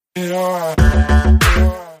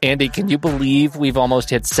Andy, can you believe we've almost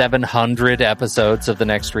hit 700 episodes of The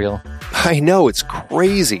Next Reel? I know, it's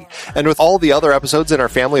crazy. And with all the other episodes in our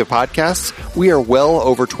family of podcasts, we are well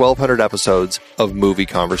over 1,200 episodes of movie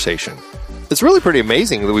conversation. It's really pretty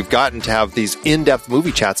amazing that we've gotten to have these in-depth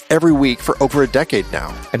movie chats every week for over a decade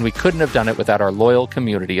now. And we couldn't have done it without our loyal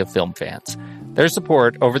community of film fans. Their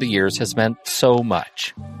support over the years has meant so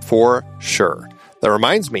much. For sure. That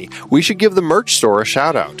reminds me, we should give the merch store a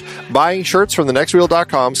shout out. Buying shirts from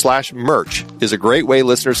thenextreel.com/merch is a great way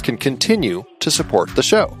listeners can continue to support the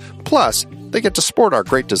show. Plus, they get to sport our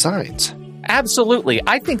great designs. Absolutely.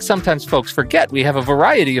 I think sometimes folks forget we have a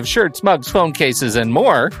variety of shirts, mugs, phone cases, and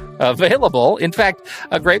more available. In fact,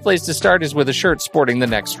 a great place to start is with a shirt sporting the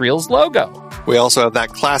Next Reel's logo. We also have that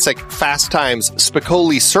classic Fast Times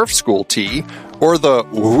Spicoli Surf School tee, or the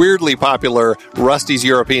weirdly popular Rusty's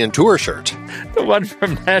European Tour shirt. The one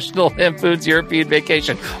from National Lampoon's European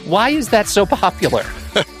Vacation. Why is that so popular?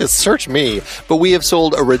 Search me, but we have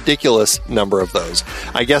sold a ridiculous number of those.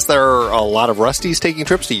 I guess there are a lot of Rustys taking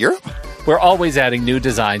trips to Europe? We're always adding new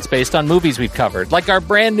designs based on movies we've covered, like our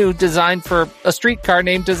brand new design for a streetcar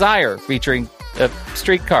named Desire, featuring a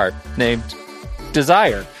streetcar named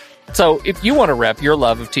Desire. So if you want to rep your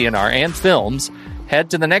love of TNR and films,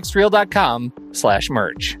 head to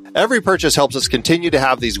thenextreel.com/merch. Every purchase helps us continue to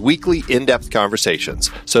have these weekly in-depth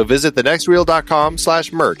conversations. So visit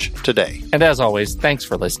thenextreel.com/merch today. And as always, thanks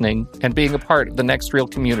for listening and being a part of the Next Reel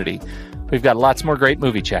community. We've got lots more great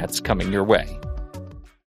movie chats coming your way.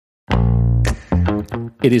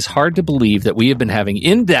 It is hard to believe that we have been having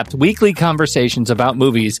in-depth weekly conversations about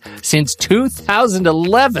movies since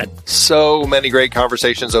 2011. So many great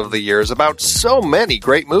conversations over the years about so many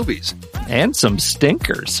great movies. And some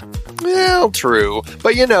stinkers. Well, true.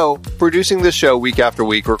 But you know, producing this show week after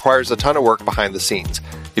week requires a ton of work behind the scenes.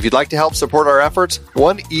 If you'd like to help support our efforts,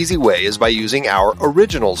 one easy way is by using our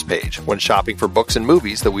Originals page when shopping for books and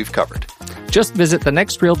movies that we've covered. Just visit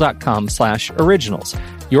thenextreel.com/originals.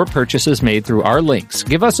 Your purchases made through our links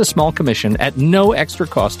give us a small commission at no extra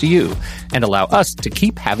cost to you and allow us to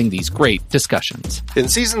keep having these great discussions. In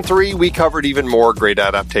Season 3, we covered even more great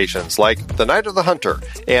adaptations like The Night of the Hunter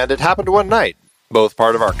and It Happened One Night, both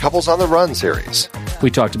part of our Couples on the Run series. We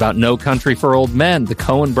talked about No Country for Old Men. The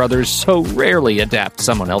Coen brothers so rarely adapt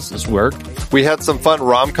someone else's work. We had some fun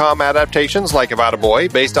rom-com adaptations like About a Boy,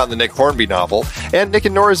 based on the Nick Hornby novel, and Nick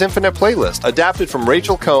and Nora's Infinite Playlist, adapted from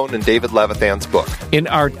Rachel Cohn and David Levithan's book. In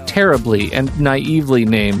our terribly and naively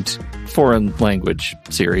named foreign language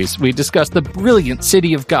series, we discussed The Brilliant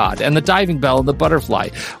City of God and The Diving Bell and the Butterfly,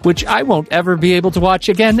 which I won't ever be able to watch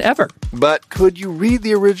again, ever. But could you read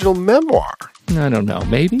the original memoir? I don't know,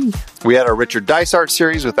 maybe? We had our Richard Dysart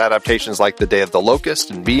series with adaptations like The Day of the Locust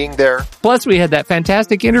and Being There. Plus, we had that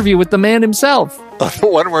fantastic interview with the man himself. The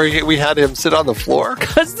one where we had him sit on the floor?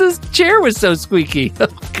 Because this chair was so squeaky.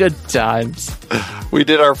 Good times. We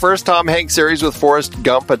did our first Tom Hanks series with Forrest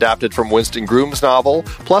Gump, adapted from Winston Groom's novel,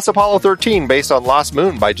 plus Apollo 13, based on Lost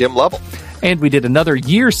Moon by Jim Lovell. And we did another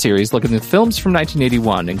year series looking at films from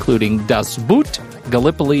 1981, including Das Boot,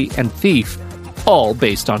 Gallipoli, and Thief, all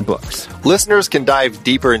based on books. Listeners can dive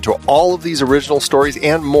deeper into all of these original stories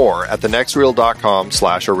and more at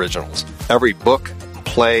thenextreel.com/originals. Every book,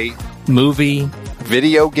 play, movie,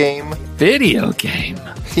 video game.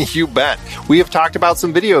 You bet. We have talked about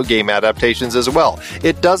some video game adaptations as well.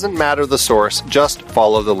 It doesn't matter the source, just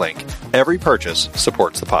follow the link. Every purchase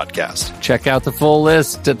supports the podcast. Check out the full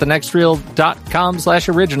list at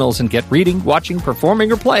thenextreel.com/originals and get reading, watching,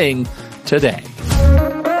 performing, or playing today.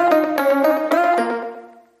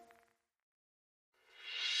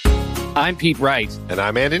 I'm Pete Wright. And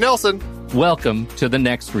I'm Andy Nelson. Welcome to The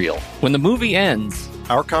Next Reel. When the movie ends,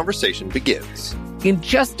 our conversation begins. In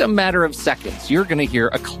just a matter of seconds, you're going to hear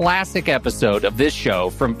a classic episode of this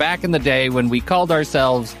show from back in the day when we called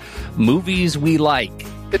ourselves Movies We Like.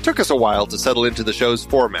 It took us a while to settle into the show's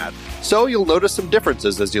format, so you'll notice some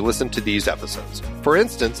differences as you listen to these episodes. For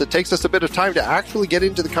instance, it takes us a bit of time to actually get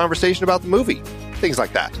into the conversation about the movie. Things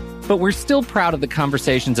like that. But we're still proud of the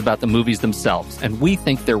conversations about the movies themselves, and we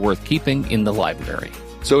think they're worth keeping in the library.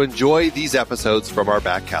 So enjoy these episodes from our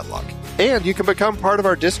back catalog. And you can become part of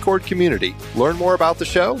our Discord community, learn more about the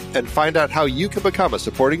show, and find out how you can become a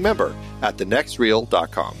supporting member at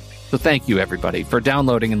thenextreel.com. So thank you, everybody, for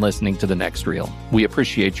downloading and listening to The Next Reel. We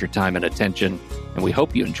appreciate your time and attention, and we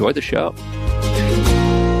hope you enjoy the show.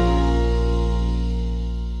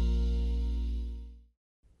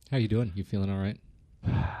 How you doing? You feeling all right?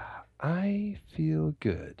 I feel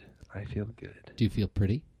good. Do you feel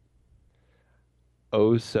pretty?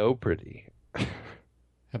 Oh, so pretty. How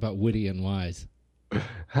about witty and wise?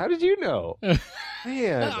 How did you know?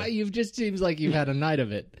 Man. You've just seems like you've had a night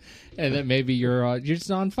of it, and that maybe you're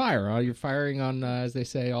just on fire. You're firing on, as they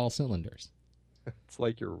say, all cylinders. It's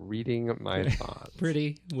like you're reading my thoughts.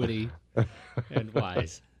 Pretty, witty, and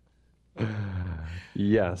wise.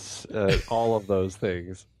 Yes, all of those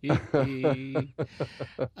things. Do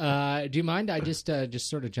you mind? I just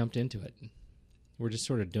sort of jumped into it. We're just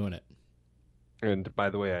sort of doing it. And by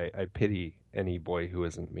the way, I pity any boy who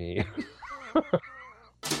isn't me.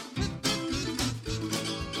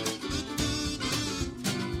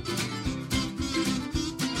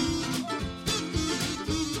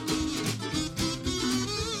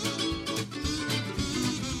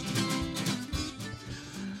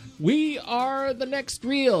 We are The Next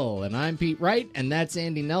Reel, and I'm Pete Wright, and that's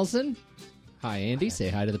Andy Nelson. Hi, Andy. Say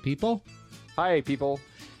hi to the people. Hi, people.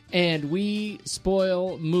 And we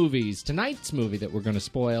spoil movies. Tonight's movie that we're going to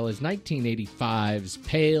spoil is 1985's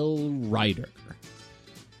Pale Rider.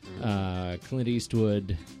 Clint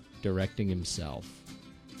Eastwood directing himself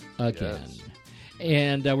again. Yes.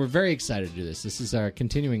 And we're very excited to do this. This is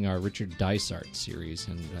continuing our Richard Dysart series,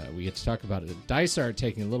 and we get to talk about it. Dysart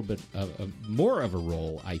taking a little bit more of a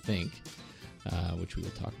role, I think, which we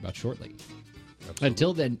will talk about shortly. Absolutely.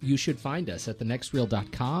 Until then, you should find us at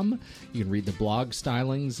thenextreel.com. You can read the blog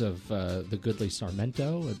stylings of the Goodly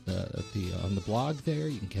Sarmento on the blog there.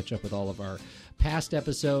 You can catch up with all of our past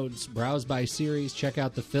episodes, browse by series, check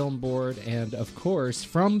out the film board, and, of course,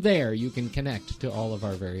 from there you can connect to all of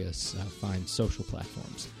our various fine social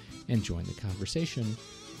platforms and join the conversation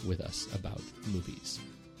with us about movies.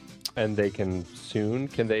 And they can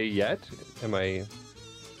they yet? Am I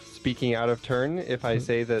speaking out of turn if I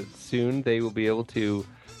say that soon they will be able to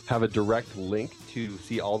have a direct link to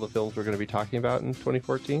see all the films we're going to be talking about in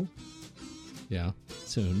 2014? Yeah,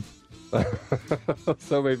 soon.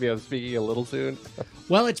 So maybe I'm speaking a little soon.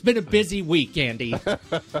 Well, it's been a busy week, Andy.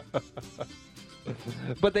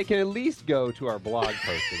 But they can at least go to our blog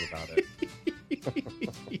posting about it.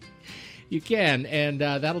 You can, and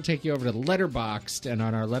that'll take you over to the Letterboxd, and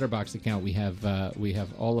on our Letterboxd account we have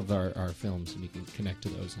all of our films, and you can connect to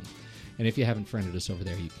those. And if you haven't friended us over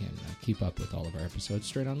there, you can keep up with all of our episodes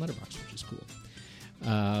straight on Letterboxd, which is cool.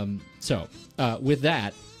 So with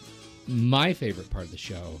that, my favorite part of the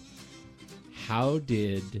show, how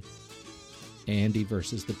did Andy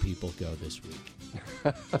versus the people go this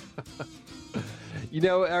week? You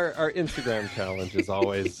know, our Instagram challenge is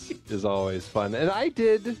always fun, and I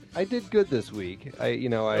did good this week.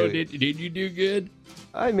 Did you do good?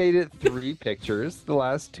 I made it 3 pictures the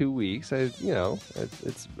last 2 weeks. It's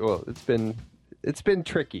been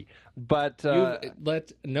tricky, but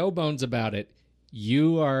let no bones about it.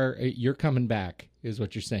 You're coming back, is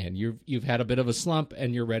what you're saying. You've had a bit of a slump,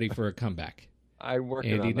 and you're ready for a comeback. I'm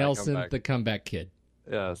working Andy on that Nelson, comeback. the comeback kid.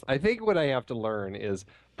 Yes, I think what I have to learn is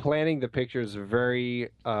planning the pictures very,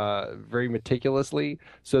 very meticulously,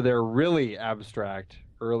 so they're really abstract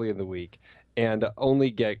early in the week and only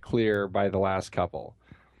get clear by the last couple.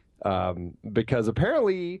 Because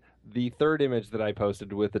apparently the third image that I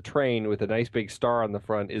posted with the train with a nice big star on the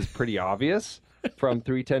front is pretty obvious from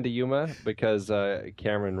 3:10 to Yuma, because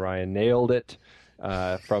Cameron Ryan nailed it.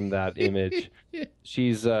 From that image,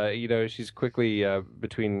 she's quickly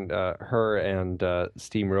between her and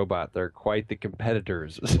Steam Robot. They're quite the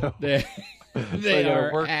competitors. So they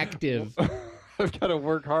are active. I've got to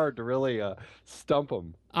work hard to really stump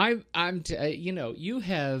them. You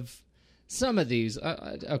have some of these.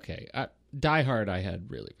 Okay, Die Hard I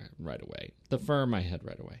had really right away. The Firm I had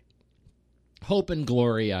right away. Hope and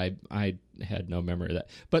Glory I had no memory of that.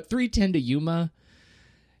 But 3:10 to Yuma.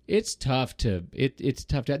 It's tough to.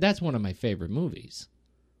 That's one of my favorite movies.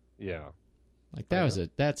 Yeah, like that's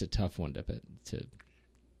a tough one to.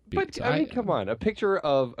 But I mean, come on, a picture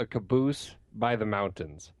of a caboose by the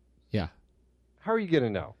mountains. Yeah, how are you gonna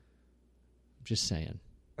know? I'm just saying.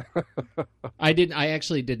 I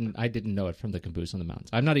actually didn't know it from the caboose on the mountains.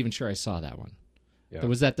 I'm not even sure I saw that one. Yeah.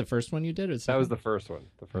 Was that the first one you did? That was the first one.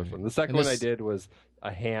 The second one I did was a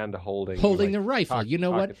hand holding the rifle. You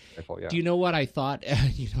know what? Rifle, yeah. Do you know what I thought?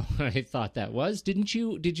 You know what I thought that was? Did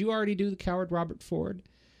you already do the Coward Robert Ford?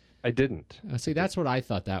 I didn't. See, that's what I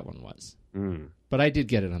thought that one was. But I did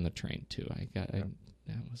get it on the train too.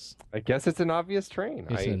 I guess it's an obvious train.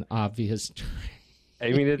 It's an obvious train.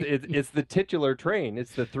 I mean, it's the titular train.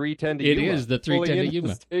 It's the 3:10 to Yuma. It is the 3:10 to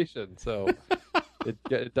Yuma station. So.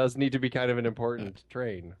 It does need to be kind of an important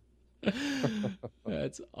train.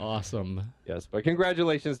 That's awesome. Yes, but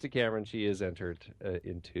congratulations to Cameron. She is entered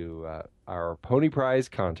into our Pony Prize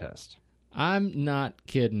contest. I'm not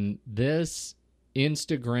kidding. This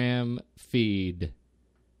Instagram feed,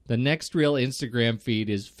 the Next Reel Instagram feed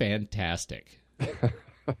is fantastic.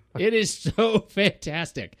 It is so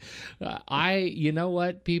fantastic. You know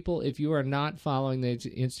what, people, if you are not following the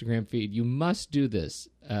Instagram feed, you must do this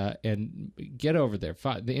and get over there.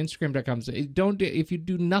 The Instagram.com. If you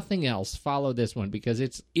do nothing else, follow this one, because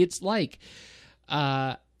it's like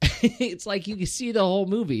it's like you can see the whole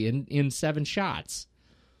movie in 7 shots.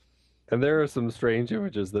 And there are some strange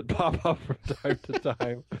images that pop up from time to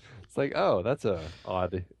time. It's like, oh, that's a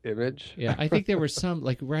odd image. Yeah, I think there were some,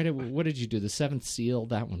 like, what did you do? The Seventh Seal?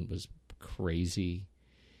 That one was crazy.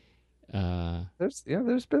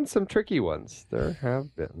 There's been some tricky ones. There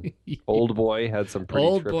have been. Old Boy had some pretty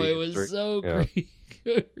Old trippy, Boy was so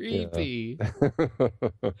creepy.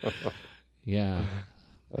 Yeah.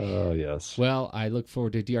 Oh, yes. Well, I look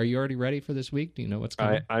forward to. Are you already ready for this week? Do you know what's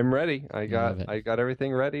coming? I'm ready. I got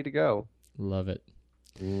everything ready to go. Love it.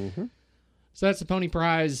 Mm-hmm. So that's the Pony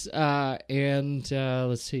Prize, and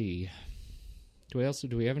let's see. Do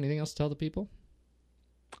we have anything else to tell the people?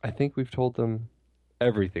 I think we've told them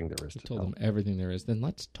everything there is to tell. Told them everything there is. Then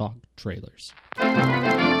let's talk trailers.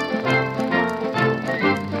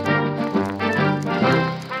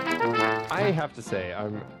 I have to say,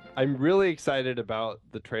 I'm really excited about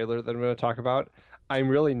the trailer that I'm going to talk about. I'm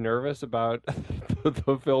really nervous about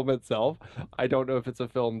the film itself. I don't know if it's a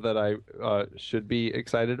film that I should be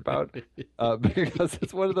excited about because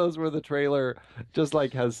it's one of those where the trailer just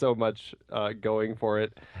like has so much going for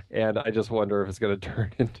it, and I just wonder if it's going to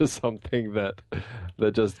turn into something that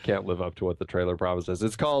just can't live up to what the trailer promises.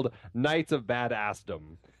 It's called Knights of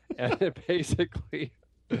Badassdom, and it basically.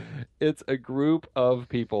 It's a group of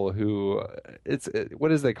people who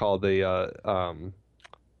what is they called?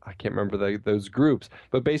 I can't remember those groups,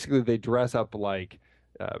 but basically they dress up like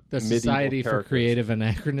the Society for Creative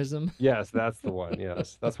Anachronism. Yes, that's the one.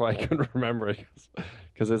 Yes, that's why I couldn't remember it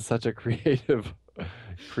because it's such a creative.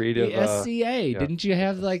 The SCA. Yeah. Didn't you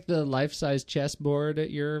have like the life-size chessboard at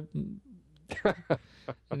your?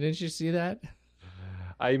 Didn't you see that?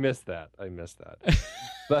 I missed that.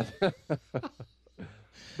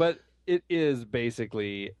 But it is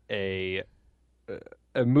basically a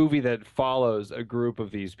movie that follows a group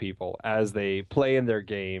of these people as they play in their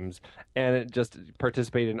games and it just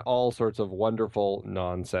participate in all sorts of wonderful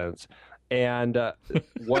nonsense. And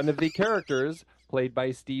one of the characters, played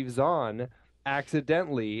by Steve Zahn,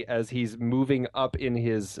 accidentally, as he's moving up in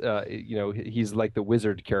his, he's like the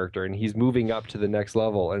wizard character, and he's moving up to the next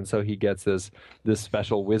level, and so he gets this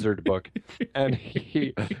special wizard book, and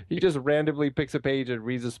he just randomly picks a page and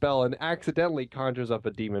reads a spell, and accidentally conjures up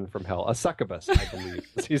a demon from hell, a succubus, I believe,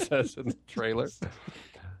 as he says in the trailer.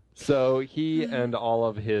 So he and all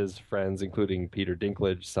of his friends, including Peter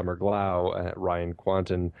Dinklage, Summer Glau, Ryan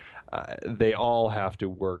Quanten, they all have to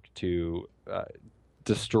work to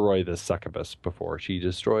destroy this succubus before she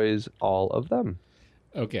destroys all of them.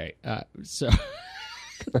 Okay, so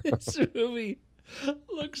this movie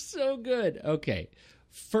looks so good. Okay,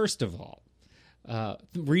 first of all,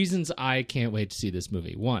 reasons I can't wait to see this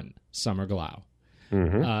movie. 1, Summer Glau.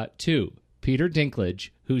 Mm-hmm. 2, Peter Dinklage,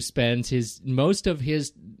 who spends most of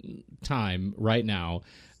his time right now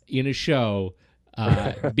in a show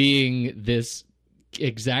being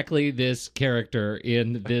exactly this character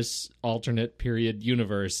in this alternate period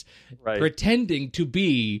universe, right, pretending to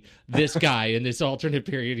be this guy in this alternate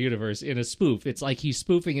period universe in a spoof. It's like he's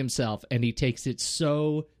spoofing himself, and he takes it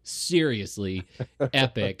so seriously.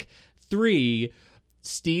 Epic. 3,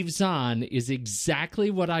 Steve Zahn is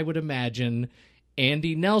exactly what I would imagine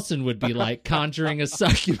Andy Nelson would be like conjuring a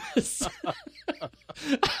succubus.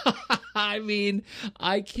 I mean,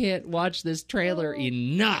 I can't watch this trailer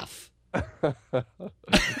enough. But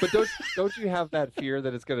don't you have that fear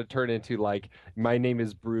that it's going to turn into like My Name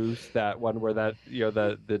is Bruce, that one where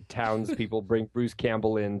the townspeople bring Bruce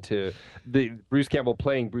Campbell into Bruce Campbell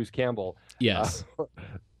playing Bruce Campbell? Yes.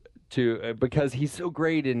 Because he's so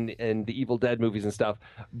great in the Evil Dead movies and stuff,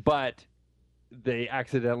 but they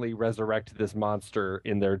accidentally resurrect this monster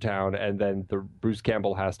in their town, and then the Bruce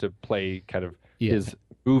Campbell has to play kind of his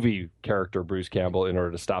movie character Bruce Campbell in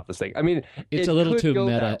order to stop this thing. I mean, it's a little too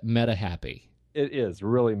meta happy. It is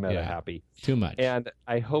really meta happy. Too much. And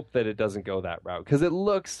I hope that it doesn't go that route because it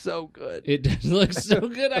looks so good. It does look so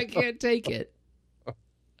good. I can't take it.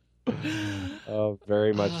 Oh,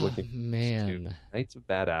 very much looking man. To Knights of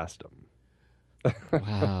Badassdom.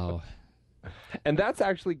 Wow. And that's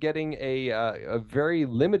actually getting a very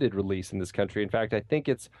limited release in this country. In fact, I think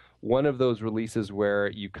it's one of those releases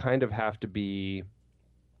where you kind of have to be...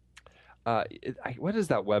 what is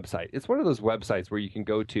that website? It's one of those websites where you can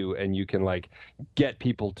go to and you can like get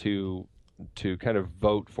people to kind of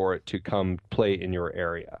vote for it to come play in your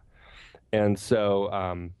area. And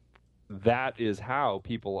so that is how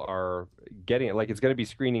people are getting it. Like, it's going to be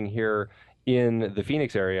screening here in the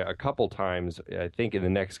Phoenix area a couple times, I think, in the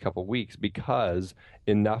next couple weeks, because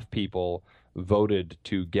enough people voted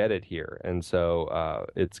to get it here. And so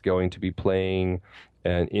it's going to be playing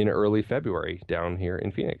in early February down here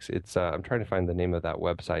in Phoenix. It's I'm trying to find the name of that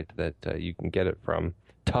website that you can get it from.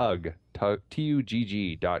 TUGG.com.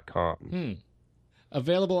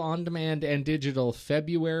 Available on demand and digital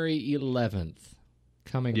February 11th.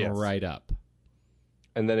 Coming right up.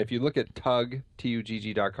 And then if you look at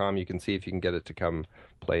TUGG.com, you can see if you can get it to come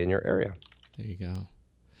play in your area. There you go.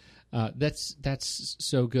 That's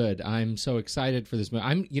so good. I'm so excited for this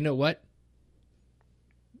movie. You know what?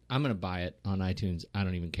 I'm going to buy it on iTunes. I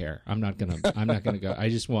don't even care. I'm not going to go. I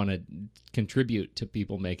just want to contribute to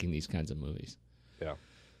people making these kinds of movies. Yeah.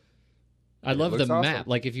 I love the map.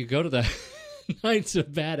 Like, if you go to the Knights of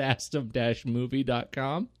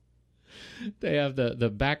Badassdom-movie.com, they have the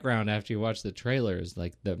background after you watch the trailers,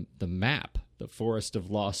 like the map, the Forest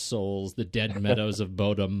of Lost Souls, the Dead Meadows of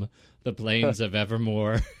Bodom, the Plains of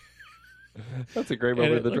Evermore. That's a great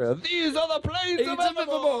moment of the trailer. These are the Plains of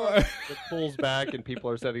Evermore. It pulls back and people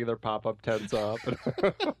are setting their pop-up tents up.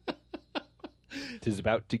 Tis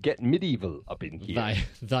about to get medieval up in here.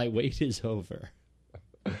 Thy wait is over.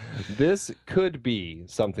 This could be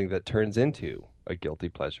something that turns into a guilty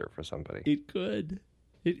pleasure for somebody. It could.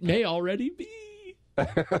 It may already be. I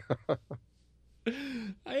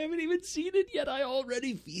haven't even seen it yet. I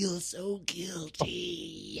already feel so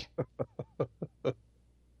guilty.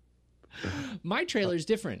 My trailer's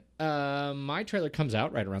different. My trailer comes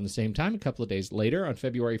out right around the same time, a couple of days later. On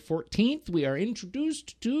February 14th, we are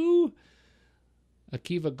introduced to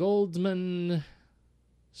Akiva Goldsman,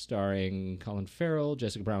 starring Colin Farrell,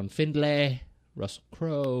 Jessica Brown Findlay, Russell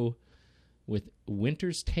Crowe, with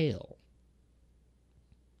Winter's Tale.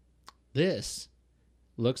 This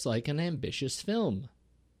looks like an ambitious film.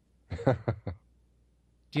 Do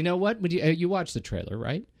you know what? You watched the trailer,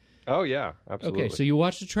 right? Oh, yeah, absolutely. Okay, so you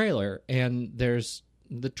watch the trailer, and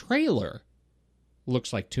the trailer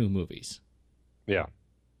looks like two movies. Yeah.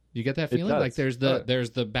 You get that feeling? Like there's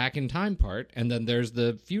the back in time part, and then there's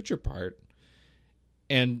the future part,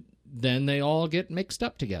 and then they all get mixed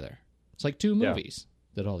up together. It's like two movies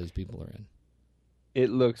that all these people are in. It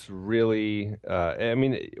looks really,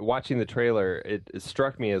 watching the trailer, it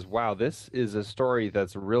struck me as, wow, this is a story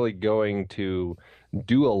that's really going to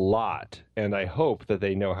do a lot, and I hope that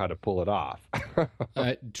they know how to pull it off.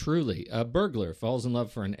 Truly. A burglar falls in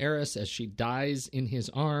love for an heiress as she dies in his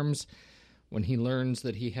arms. When he learns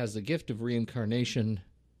that he has the gift of reincarnation,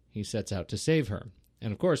 he sets out to save her.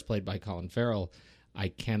 And of course, played by Colin Farrell, I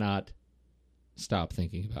cannot stop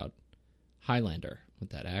thinking about Highlander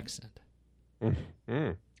with that accent.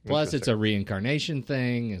 Plus, it's a reincarnation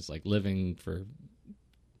thing. It's like living for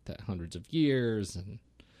hundreds of years,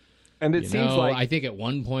 and it seems like, I think at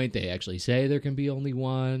one point they actually say there can be only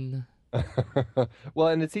one. Well,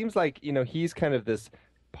 and it seems like he's kind of this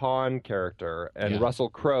pawn character, and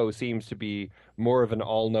Russell Crowe seems to be more of an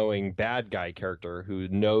all-knowing bad guy character who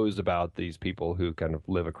knows about these people who kind of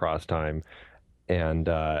live across time. And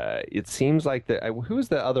it seems like who's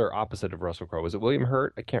the other opposite of Russell Crowe? Was it William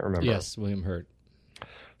Hurt? I can't remember. Yes, William Hurt.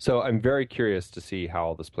 So I'm very curious to see how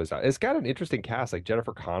all this plays out. It's got an interesting cast. Like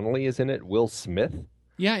Jennifer Connelly is in it. Will Smith.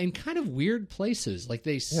 Yeah, in kind of weird places. Like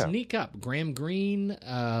they sneak up. Graham Greene,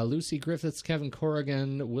 Lucy Griffiths, Kevin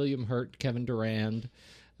Corrigan, William Hurt, Kevin Durand,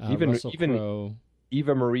 Russell Crowe.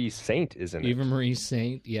 Eva Marie Saint is in it. Eva Marie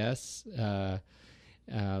Saint, yes.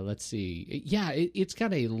 Let's see. Yeah, it's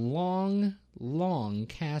got a long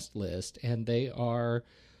cast list, and they are.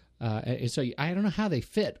 So I don't know how they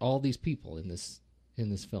fit all these people in this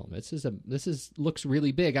film. This looks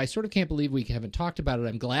really big. I sort of can't believe we haven't talked about it.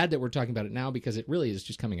 I'm glad that we're talking about it now because it really is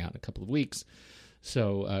just coming out in a couple of weeks.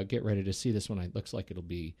 So get ready to see this one. It looks like it'll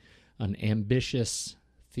be an ambitious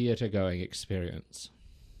theater-going experience.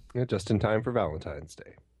 Yeah, just in time for Valentine's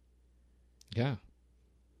Day. Yeah.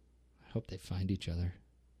 I hope they find each other.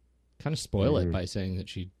 Kind of spoil it by saying that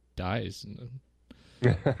she dies in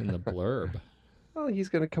the blurb. Well, he's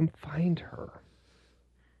going to come find her.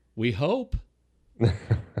 We hope.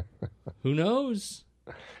 Who knows?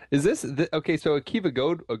 Is this okay? So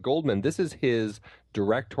Akiva Goldman, this is his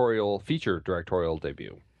feature directorial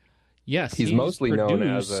debut. Yes, he's mostly known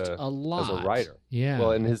as a writer. Yeah.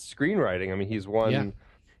 Well, in his screenwriting, I mean, he's won. Yeah.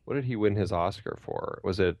 What did he win his Oscar for?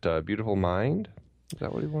 Was it Beautiful Mind? Is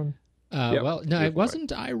that what he won? Yep. Well, no, it wasn't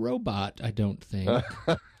iRobot, I don't think.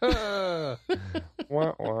 Wah,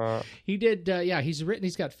 wah. He did,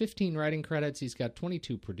 he's got 15 writing credits. He's got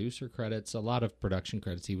 22 producer credits, a lot of production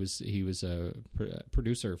credits. He was a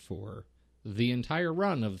producer for the entire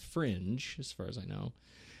run of Fringe, as far as I know.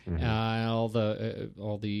 All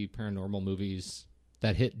the paranormal movies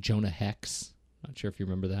that hit Jonah Hex. Not sure if you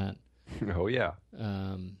remember that. Oh yeah.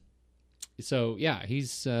 So yeah,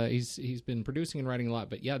 he's been producing and writing a lot,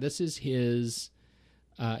 but yeah, this is his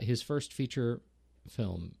first feature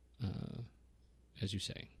film, as you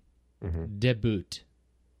say, debut.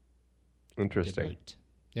 Interesting. Debut.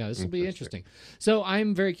 Yeah, this will be interesting. So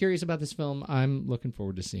I'm very curious about this film. I'm looking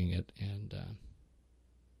forward to seeing it, and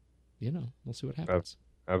we'll see what happens.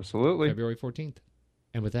 Absolutely. February 14th.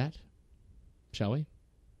 And with that, shall we?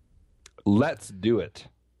 Let's do it.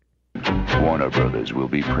 Warner Brothers will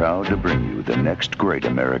be proud to bring you the next great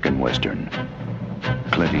American Western.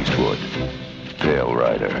 Clint Eastwood, Pale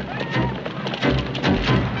Rider.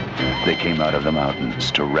 They came out of the mountains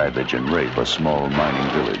to ravage and rape a small mining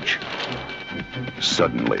village.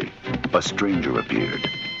 Suddenly, a stranger appeared,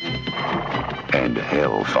 and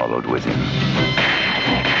hell followed with him.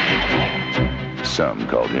 Some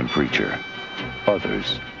called him Preacher.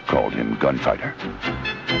 Others called him Gunfighter.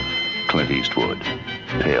 Clint Eastwood,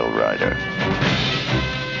 Pale Rider.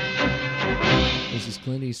 This is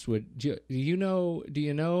Clint Eastwood. Do you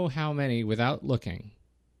know how many, without looking,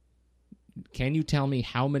 can you tell me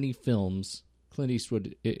how many films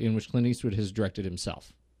in which Clint Eastwood has directed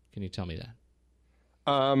himself? Can you tell me that?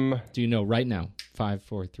 Do you know right now? 5,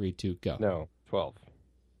 4, 3, 2, go. No, 12.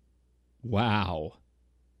 Wow.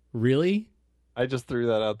 Really? I just threw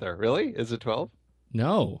that out there. Really? Is it 12?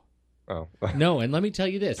 No. Oh. No, and let me tell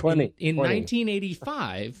you this. 20. In 20.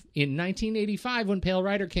 1985, when Pale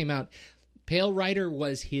Rider came out, Pale Rider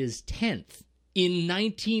was his 10th in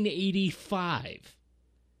 1985.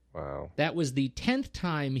 Wow. That was the 10th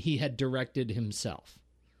time he had directed himself.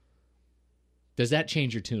 Does that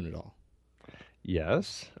change your tune at all?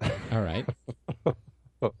 Yes. All right.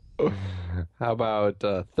 How about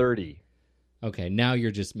 30? Okay, now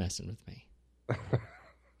you're just messing with me.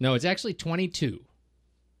 No, it's actually 22.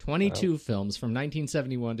 22 films from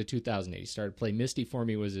 1971 to 2008. He started playing Misty for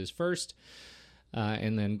Me was his first,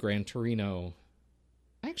 and then Gran Torino.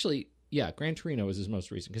 Actually, yeah, Gran Torino was his most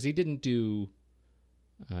recent because he didn't direct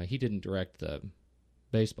the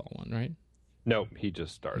baseball one, right? No, he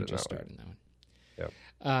just started. He just started in that one. Yep.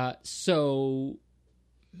 So,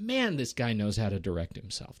 man, this guy knows how to direct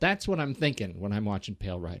himself. That's what I'm thinking when I'm watching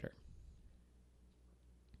Pale Rider.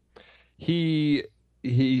 He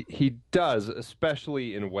does,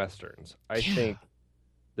 especially in westerns. I think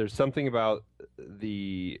there's something about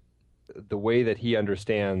the way that he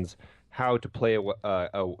understands how to play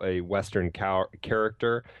a western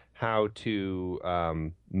character, how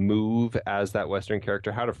to move as that western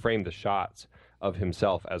character, how to frame the shots of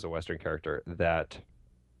himself as a western character that,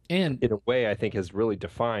 and in a way, I think has really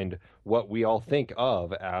defined what we all think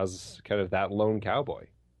of as kind of that lone cowboy.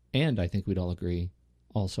 And I think we'd all agree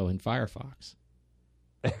also in Firefox.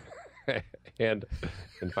 and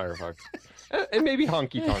in Firefox. And maybe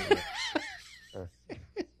Honky Tonk.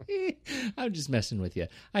 I'm just messing with you.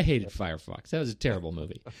 I hated Firefox. That was a terrible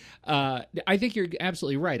movie. I think you're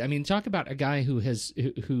absolutely right. I mean, talk about a guy who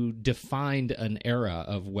defined an era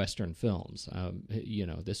of Western films.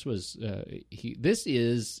 This was this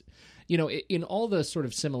is, in all the sort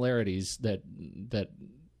of similarities that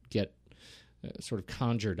get sort of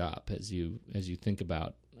conjured up as you think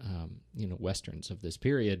about westerns of this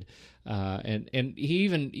period, and he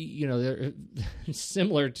even they're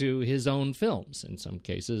similar to his own films in some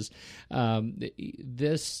cases.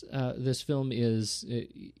 This film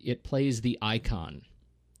it plays the icon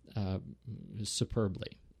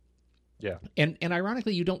superbly. Yeah, and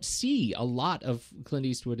ironically, you don't see a lot of Clint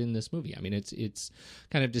Eastwood in this movie. I mean, it's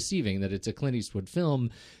kind of deceiving that it's a Clint Eastwood film,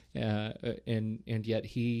 and yet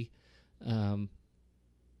he.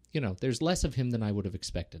 There's less of him than I would have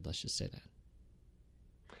expected. Let's just say that.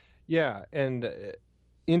 Yeah, and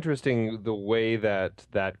interesting the way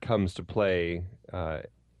that comes to play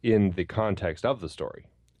in the context of the story.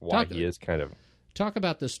 Why he is kind of talk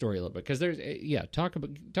about this story a little bit because there's talk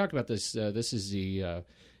about this. This is the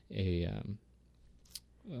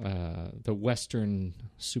Western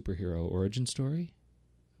superhero origin story.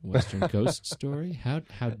 Western ghost story. How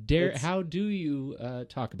do you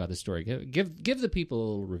talk about this story? Give the people a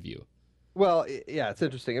little review. Well, yeah, it's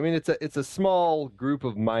interesting. I mean, it's a small group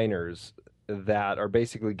of miners that are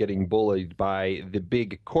basically getting bullied by the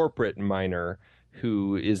big corporate miner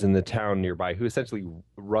who is in the town nearby, who essentially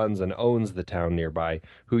runs and owns the town nearby,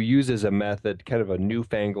 who uses a method, kind of a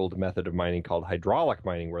newfangled method of mining called hydraulic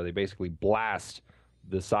mining, where they basically blast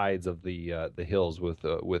the sides of the hills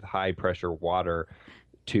with high pressure water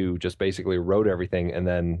to just basically erode everything, and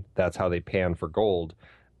then that's how they pan for gold.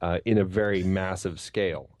 in a very massive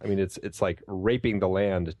scale. I mean, it's like raping the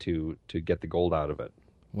land to get the gold out of it.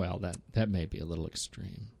 Well, that may be a little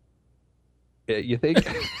extreme. You think?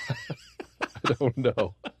 I don't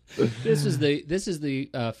know. This is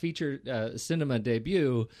the feature cinema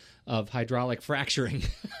debut of hydraulic fracturing.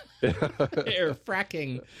 They were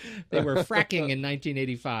fracking in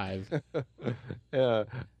 1985.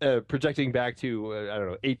 Projecting back to I don't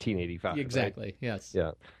know, 1885. Exactly. Right? Yes.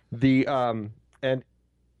 Yeah. The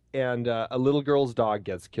and a little girl's dog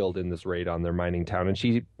gets killed in this raid on their mining town, and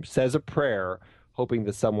she says a prayer, hoping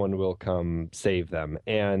that someone will come save them.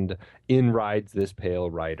 And in rides this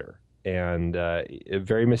pale rider, and a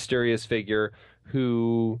very mysterious figure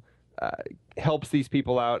who helps these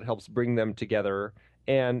people out, helps bring them together,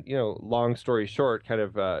 and long story short, kind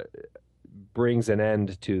of brings an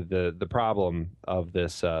end to the problem of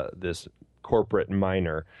this corporate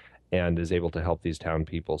miner, and is able to help these town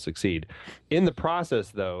people succeed. In the process,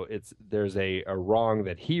 though, there's a wrong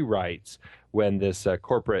that he rights when this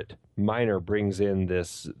corporate miner brings in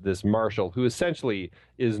this marshal, who essentially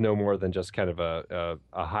is no more than just kind of a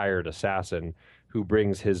hired assassin, who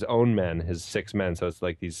brings his own men, his 6 men. So it's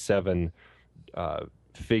like these 7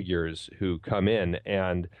 figures who come in,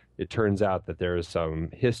 and it turns out that there is some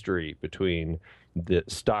history between the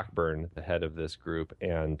Stockburn, the head of this group,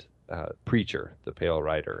 and Preacher, the Pale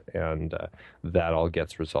Rider, and that all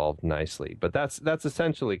gets resolved nicely. But that's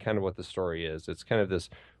essentially kind of what the story is. It's kind of this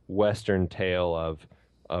Western tale of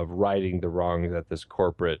righting the wrong that this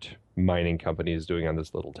corporate mining company is doing on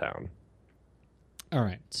this little town. All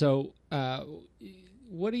right. So,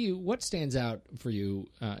 what stands out for you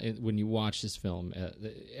when you watch this film?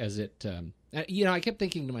 As it, I kept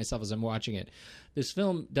thinking to myself as I'm watching it, this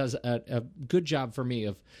film does a good job for me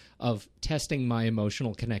of testing my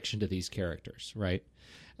emotional connection to these characters. Right.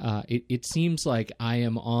 It seems like I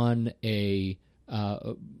am on a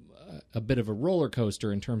bit of a roller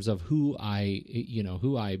coaster in terms of who I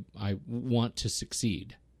want to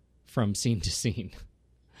succeed from scene to scene,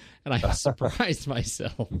 and I surprised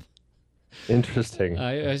myself. Interesting.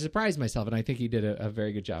 I surprised myself, and I think he did a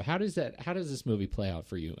very good job. How does this movie play out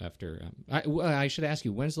for you after? I should ask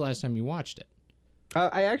you, when's the last time you watched it?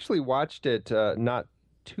 I actually watched it not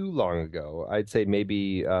too long ago. I'd say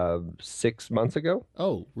maybe 6 months ago.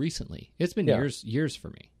 Oh, recently. It's been years for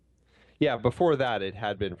me. Yeah, before that, it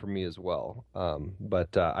had been for me as well.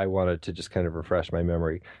 But I wanted to just kind of refresh my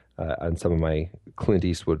memory on some of my Clint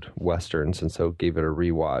Eastwood westerns, and so gave it a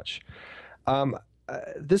rewatch.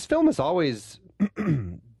 This film has always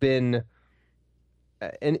been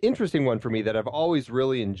an interesting one for me that I've always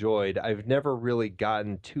really enjoyed. I've never really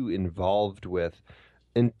gotten too involved with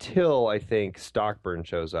until I think Stockburn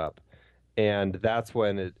shows up. And that's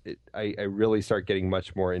when I really start getting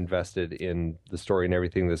much more invested in the story and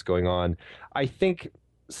everything that's going on. I think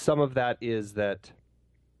some of that is that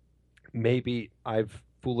maybe I've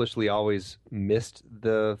foolishly always missed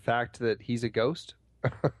the fact that he's a ghost.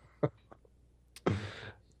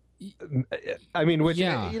 I mean, which,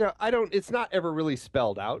 it's not ever really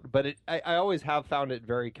spelled out, but I always have found it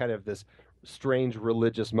very kind of this strange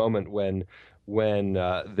religious moment when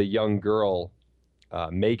the young girl,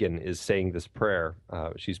 Megan, is saying this prayer.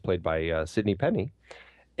 She's played by Sidney Penny,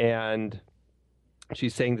 and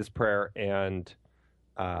she's saying this prayer, and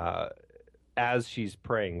as she's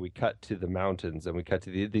praying, we cut to the mountains, and we cut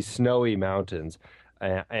to the snowy mountains,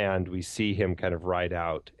 and we see him kind of ride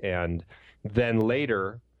out. And then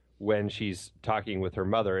later, when she's talking with her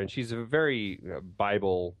mother, and she's a very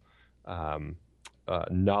Bible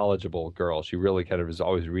knowledgeable girl. She really kind of is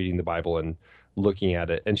always reading the Bible and looking at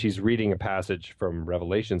it. And she's reading a passage from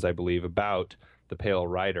Revelations, I believe, about the Pale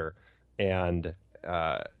Rider. And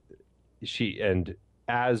as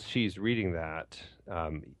she's reading that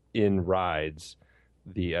in Rides,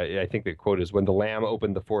 I think the quote is, "When the Lamb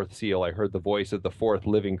opened the 4th seal, I heard the voice of the 4th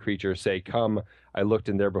living creature say, 'Come.' I looked,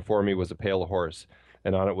 and there before me was a pale horse,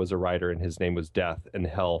 and on it was a rider, and his name was Death, and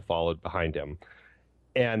hell followed behind him."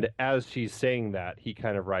 And as she's saying that, he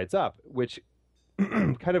kind of rides up, which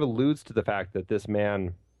kind of alludes to the fact that this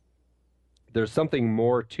man, there's something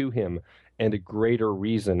more to him and a greater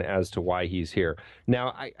reason as to why he's here.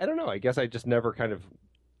 Now, I don't know. I guess I just never kind of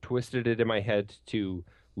twisted it in my head to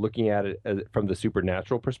looking at it from the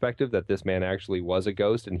supernatural perspective, that this man actually was a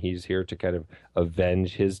ghost and he's here to kind of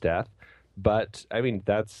avenge his death. But I mean,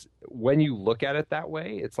 that's when you look at it that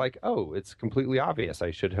way, it's like, oh, it's completely obvious.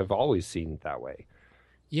 I should have always seen it that way.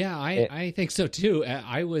 Yeah, I think so too.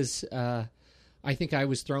 I think I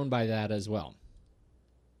was thrown by that as well,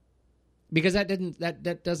 because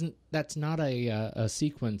that's not a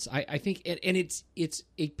sequence. I think, and it's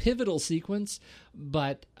a pivotal sequence,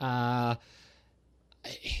 but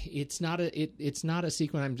It's not a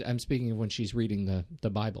sequence I'm speaking of when she's reading the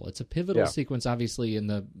Bible. It's a pivotal sequence, obviously, in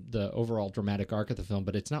the overall dramatic arc of the film,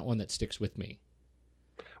 but it's not one that sticks with me.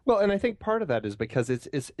 Well, and I think part of that is because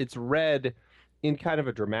it's read in kind of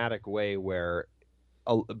a dramatic way where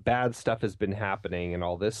bad stuff has been happening and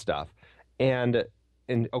all this stuff, and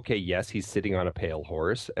okay, yes, he's sitting on a pale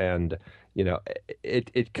horse, and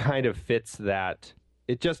it kind of fits that.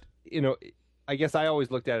 It just I guess I always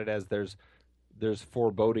looked at it as there's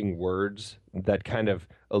foreboding words that kind of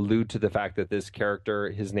allude to the fact that this character,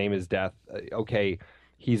 his name is Death. Okay,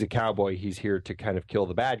 he's a cowboy. He's here to kind of kill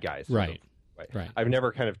the bad guys. Right. I've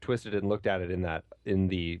never kind of twisted and looked at it in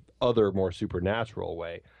the other more supernatural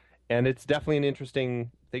way, and it's definitely an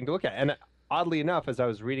interesting thing to look at. And oddly enough, as I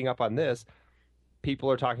was reading up on this,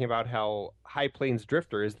 people are talking about how High Plains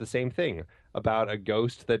Drifter is the same thing, about a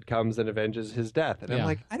ghost that comes and avenges his death. And I'm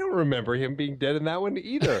like, I don't remember him being dead in that one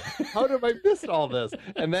either. How did I miss all this?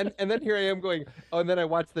 And then here I am going, and then I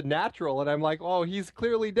watch The Natural, and I'm like, oh, he's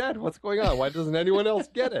clearly dead. What's going on? Why doesn't anyone else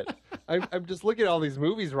get it? I'm just looking at all these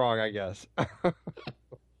movies wrong, I guess.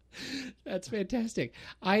 That's fantastic.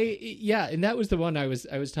 And that was the one I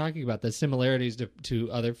was talking about, the similarities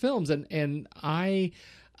to other films, and I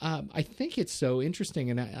think it's so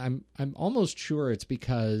interesting, and I'm almost sure it's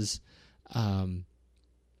because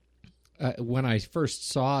when I first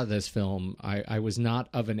saw this film, I was not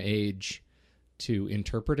of an age to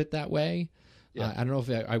interpret it that way. Yeah. I don't know if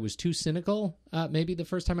I was too cynical. Maybe the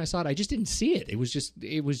first time I saw it, I just didn't see it.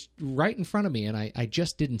 It was right in front of me, and I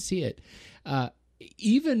just didn't see it.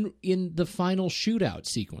 Even in the final shootout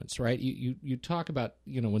sequence, right? You talk about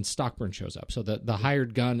when Stockburn shows up. So the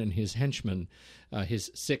hired gun and his henchmen, his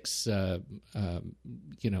 6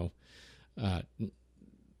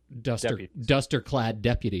 duster-clad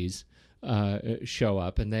deputies show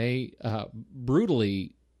up, and they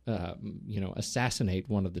brutally assassinate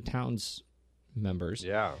one of the town's members.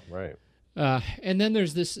 Yeah, right. And then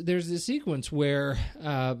there's this sequence where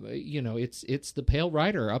it's the Pale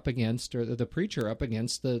Rider up against, or the preacher up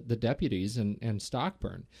against the deputies and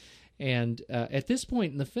Stockburn. And at this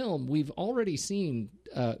point in the film, we've already seen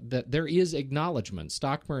that there is acknowledgement.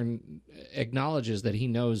 Stockburn acknowledges that he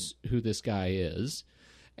knows who this guy is,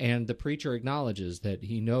 and the preacher acknowledges that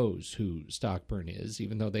he knows who Stockburn is,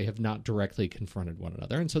 even though they have not directly confronted one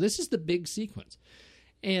another. And so this is the big sequence.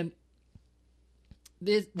 And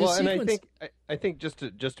and I think just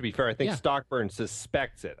to be fair, I think Stockburn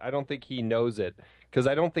suspects it. I don't think he knows it, because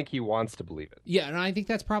I don't think he wants to believe it. Yeah, and I think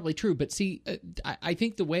that's probably true. But see, I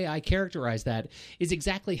think the way I characterize that is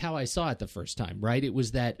exactly how I saw it the first time, right? It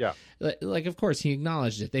was that, like, of course, he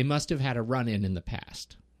acknowledged it. They must have had a run-in in the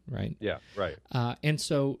past, right? Yeah, right. And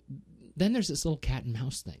so then there's this little cat and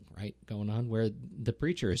mouse thing, right, going on, where the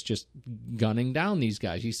preacher is just gunning down these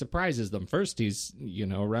guys. He surprises them. First he's,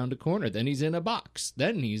 around a corner. Then he's in a box.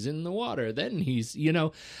 Then he's in the water. Then he's,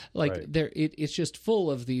 it's just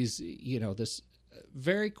full of these, this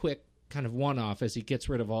very quick kind of one-off as he gets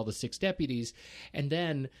rid of all the 6 deputies. And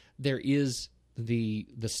then there is the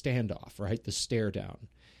standoff, right, the stare down.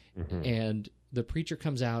 Mm-hmm. And the preacher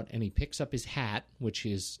comes out and he picks up his hat, which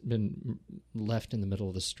has been left in the middle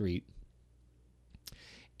of the street.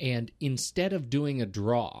 And instead of doing a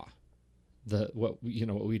draw, what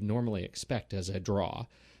we'd normally expect as a draw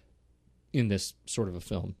in this sort of a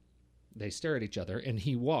film, they stare at each other, and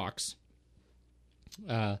he walks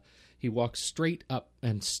straight up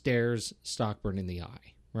and stares Stockburn in the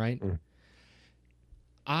eye. Right? Mm.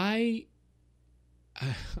 I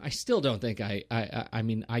still don't think I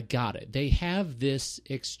mean, I got it. They have this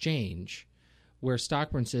exchange where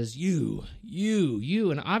Stockburn says, you,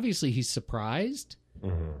 and obviously he's surprised.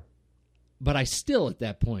 Mm-hmm. But I still, at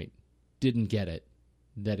that point, didn't get it,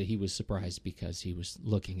 that he was surprised because he was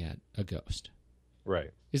looking at a ghost. Right.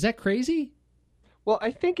 Is that crazy? Well, I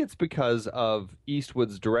think it's because of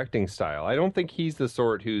Eastwood's directing style. I don't think he's the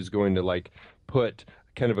sort who's going to, put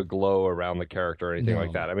kind of a glow around the character or anything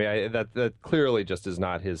like that. I mean, that clearly just is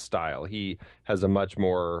not his style. He has a much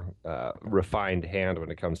more refined hand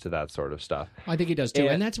when it comes to that sort of stuff. I think he does too,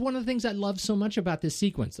 and that's one of the things I love so much about this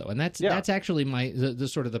sequence, though. And that's actually the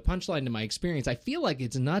sort of the punchline to my experience. I feel like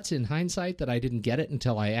it's nuts in hindsight that I didn't get it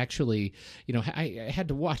until I actually, I had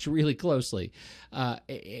to watch really closely.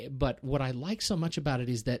 But what I like so much about it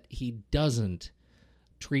is that he doesn't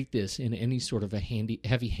treat this in any sort of a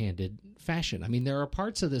heavy-handed fashion. I mean, there are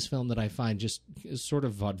parts of this film that I find just sort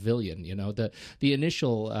of vaudevillian. The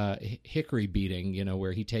initial Hickory beating,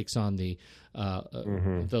 where he takes on the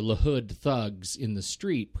LaHood thugs in the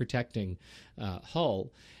street protecting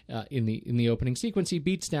Hull. In the opening sequence, he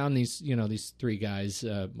beats down these three guys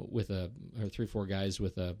or 4 guys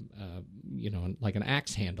with a like an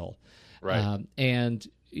axe handle, right? And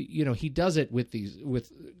he does it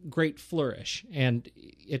with great flourish, and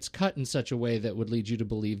it's cut in such a way that would lead you to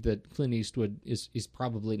believe that Clint Eastwood is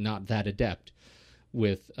probably not that adept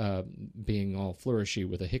with being all flourishy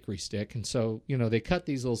with a hickory stick, and so they cut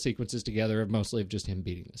these little sequences together mostly of just him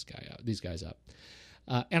beating these guys up,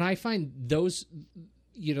 and I find those.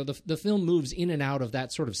 The film moves in and out of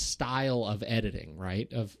that sort of style of editing,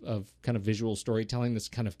 right? Of kind of visual storytelling, this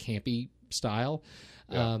kind of campy style.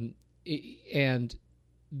 Yeah. And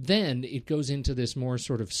then it goes into this more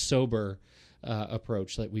sort of sober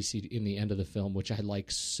approach that we see in the end of the film, which I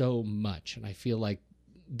like so much. And I feel like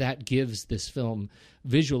that gives this film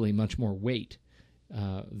visually much more weight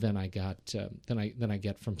than I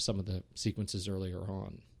get from some of the sequences earlier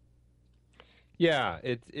on. Yeah,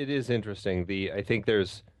 it is interesting. I think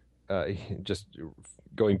there's just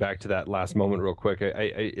going back to that last moment real quick.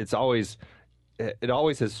 It always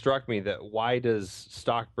has struck me that why does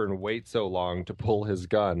Stockburn wait so long to pull his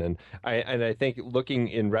gun? And I think looking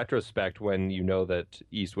in retrospect, when you know that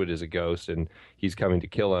Eastwood is a ghost and he's coming to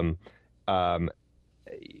kill him,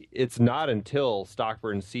 it's not until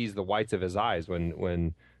Stockburn sees the whites of his eyes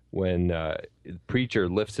when Preacher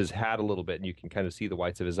lifts his hat a little bit and you can kind of see the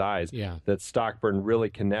whites of his eyes, that Stockburn really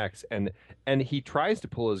connects, and he tries to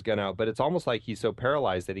pull his gun out, but it's almost like he's so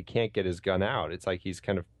paralyzed that he can't get his gun out. It's like he's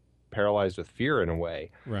kind of paralyzed with fear in a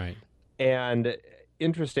way. Right. And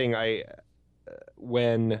interesting,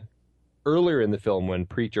 when earlier in the film, when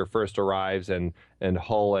Preacher first arrives and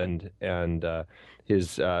Hull and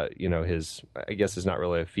his his, I guess it's not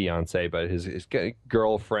really a fiance, but his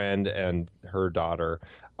girlfriend and her daughter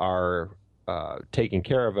are taking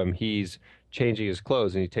care of him, he's changing his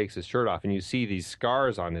clothes and he takes his shirt off, and you see these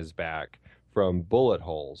scars on his back from bullet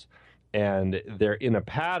holes, and they're in a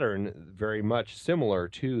pattern very much similar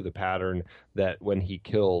to the pattern that when he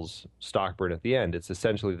kills Stockburn at the end. It's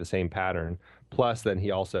essentially the same pattern, plus then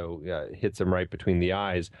he also hits him right between the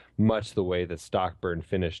eyes, much the way that Stockburn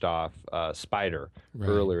finished off Spider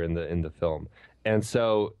earlier in the film. And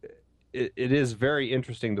so it is very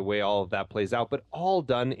interesting the way all of that plays out, but all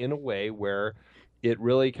done in a way where it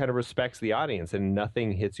really kind of respects the audience and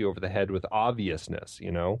nothing hits you over the head with obviousness.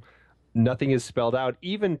 Nothing is spelled out,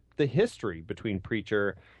 even the history between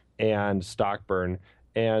Preacher and Stockburn,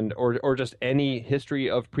 and or just any history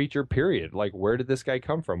of Preacher, period. Like, where did this guy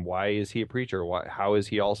come from? Why is he a preacher? How is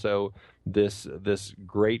he also this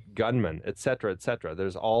great gunman, et cetera, et cetera?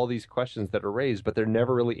 There's all these questions that are raised, but they're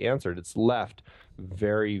never really answered. It's left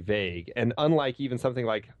very vague. And unlike even something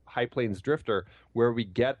like High Plains Drifter, where we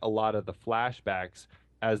get a lot of the flashbacks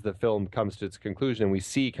as the film comes to its conclusion, we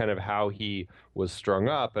see kind of how he was strung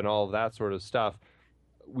up and all of that sort of stuff.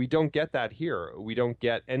 We don't get that here. We don't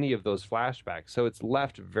get any of those flashbacks. So it's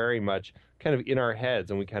left very much kind of in our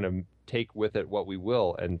heads, and we kind of take with it what we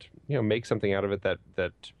will and, make something out of it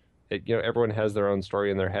that everyone has their own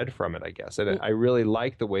story in their head from it, I guess. And I really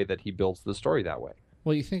like the way that he builds the story that way.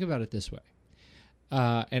 Well, you think about it this way.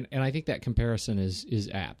 And I think that comparison is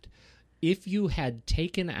apt. If you had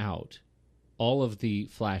taken out all of the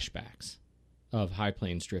flashbacks of High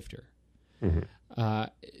Plains Drifter,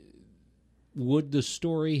 would the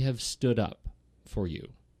story have stood up for you?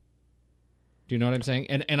 Do you know what I'm saying?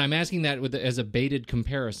 And I'm asking that as a baited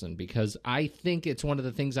comparison, because I think it's one of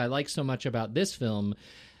the things I like so much about this film,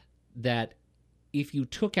 that if you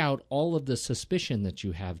took out all of the suspicion that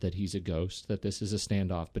you have that he's a ghost, that this is a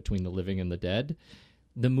standoff between the living and the dead,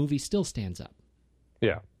 the movie still stands up.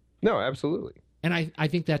 Yeah. No, absolutely. And I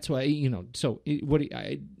think that's why, so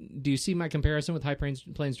do you see my comparison with High Plains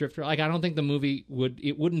Drifter? Like, I don't think the movie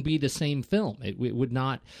wouldn't be the same film. It would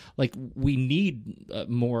not, like, we need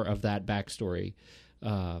more of that backstory.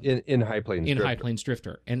 In High Plains Drifter. High Plains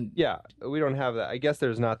Drifter. And yeah, we don't have that. I guess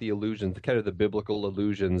there's not the illusions, kind of the biblical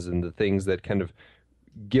illusions and the things that kind of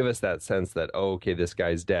give us that sense that, oh, okay, this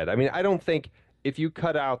guy's dead. I mean, I don't think if you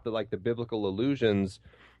cut out the biblical illusions,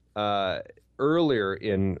 earlier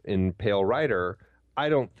in Pale Rider, I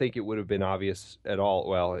don't think it would have been obvious at all.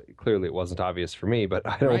 Well, clearly it wasn't obvious for me, but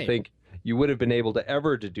I don't think you would have been able to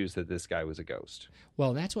ever deduce that this guy was a ghost.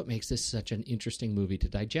 Well, that's what makes this such an interesting movie to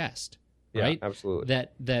digest, Yeah, right? absolutely.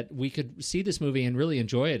 That we could see this movie and really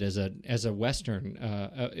enjoy it as a western,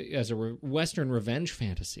 western revenge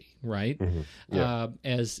fantasy, right? Mm-hmm. Yeah.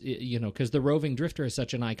 As you know, because the roving drifter is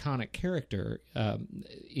such an iconic character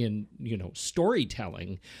in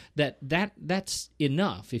storytelling that's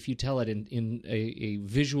enough if you tell it in a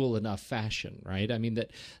visual enough fashion, right? I mean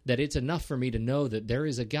that it's enough for me to know that there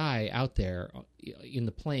is a guy out there in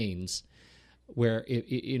the plains where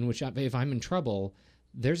in which if I'm in trouble,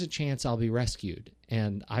 there's a chance I'll be rescued,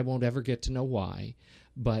 and I won't ever get to know why,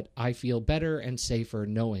 but I feel better and safer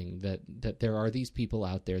knowing that there are these people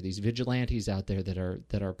out there, these vigilantes out there that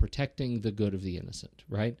are protecting the good of the innocent,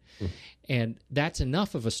 right? And that's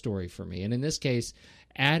enough of a story for me. And in this case,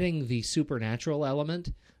 adding the supernatural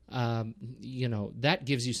element, that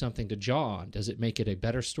gives you something to jaw on. Does it make it a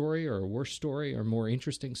better story or a worse story or a more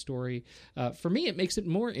interesting story? For me, it makes it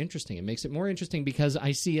more interesting. It makes it more interesting because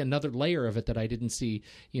I see another layer of it that I didn't see,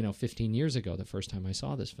 15 years ago, the first time I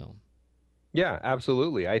saw this film. Yeah,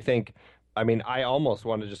 absolutely. I almost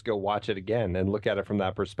want to just go watch it again and look at it from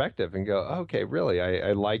that perspective and go, okay, really,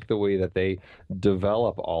 I like the way that they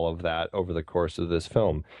develop all of that over the course of this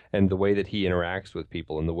film, and the way that he interacts with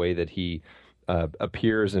people, and the way that he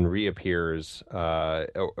appears and reappears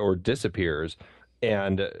or disappears,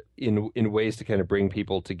 and in ways to kind of bring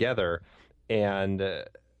people together and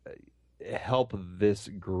help this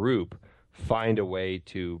group find a way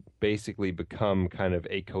to basically become kind of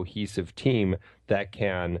a cohesive team that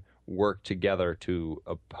can work together to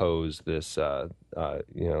oppose this,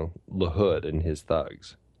 LaHood and his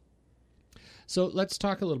thugs. So let's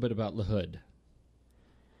talk a little bit about LaHood.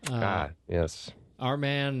 Yes. Our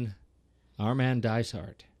man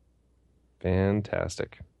Dysart.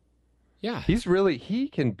 Fantastic. Yeah. He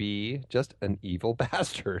can be just an evil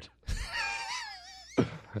bastard.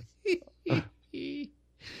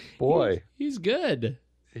 Boy. He's good.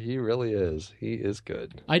 He really is. He is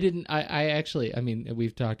good.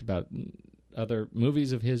 We've talked about other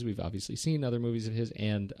movies of his. We've obviously seen other movies of his,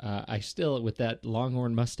 and I still, with that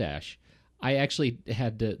longhorn mustache, I actually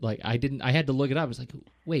had to I had to look it up. I was like,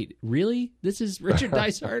 wait, really? This is Richard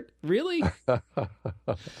Dysart? Really?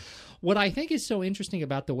 What I think is so interesting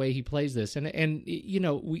about the way he plays this, and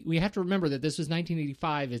we have to remember that this was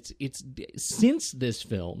 1985. It's since this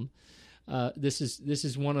film. This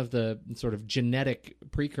is one of the sort of genetic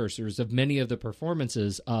precursors of many of the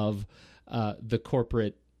performances of the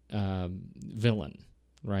corporate villain,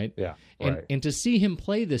 right? Yeah. And to see him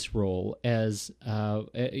play this role as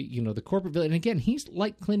the corporate villain, and again, he's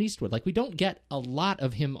like Clint Eastwood. Like, we don't get a lot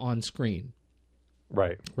of him on screen.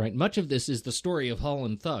 Right. Much of this is the story of Hull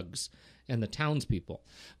and thugs and the townspeople.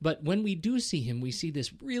 But when we do see him, we see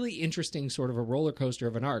this really interesting sort of a roller coaster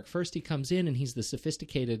of an arc. First, he comes in and he's the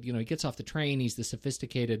sophisticated, he gets off the train, he's the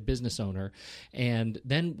sophisticated business owner. And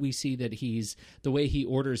then we see that he's the way he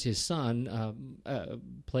orders his son,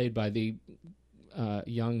 played by the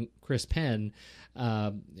young Chris Penn,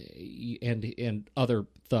 and other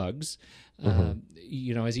thugs,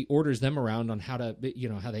 as he orders them around on how to,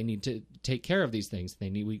 how they need to take care of these things.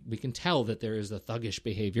 We can tell that there is a thuggish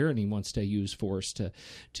behavior, and he wants to use force to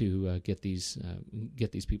get these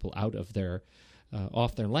people out of their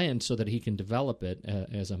off their land so that he can develop it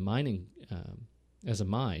as a mine.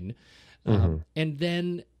 And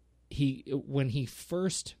then when he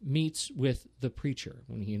first meets with the preacher,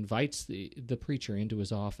 when he invites the preacher into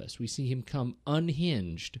his office, we see him come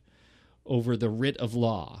unhinged over the writ of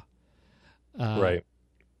law. Right.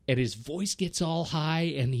 And his voice gets all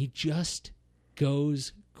high, and he just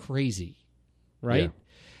goes crazy, right?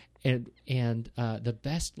 Yeah. And the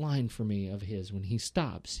best line for me of his, when he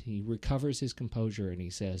stops, he recovers his composure, and he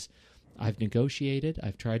says, "I've negotiated,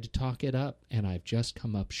 I've tried to talk it up, and I've just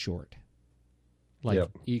come up short."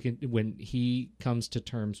 When he comes to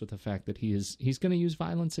terms with the fact that he's going to use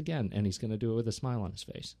violence again, and he's going to do it with a smile on his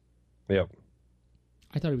face. Yep.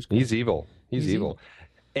 I thought he was cool. He's evil. He's evil.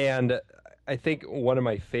 And I think one of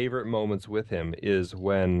my favorite moments with him is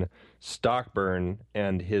when Stockburn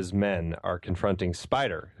and his men are confronting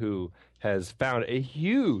Spider, who has found a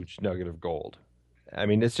huge nugget of gold. I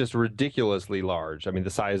mean, it's just ridiculously large. I mean, the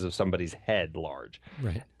size of somebody's head large.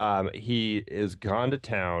 Right. He is gone to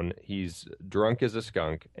town. He's drunk as a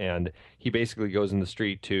skunk, and he basically goes in the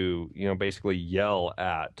street to, basically yell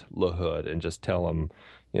at LaHood and just tell him,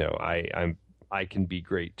 I can be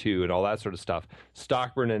great too, and all that sort of stuff.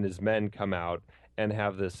 Stockburn and his men come out and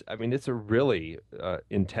have this. I mean, it's a really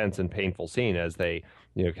intense and painful scene as they,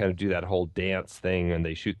 kind of do that whole dance thing, and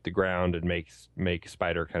they shoot the ground and make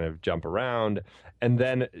Spider kind of jump around. And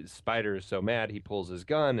then Spider is so mad he pulls his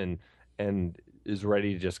gun and is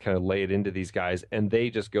ready to just kind of lay it into these guys, and they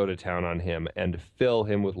just go to town on him and fill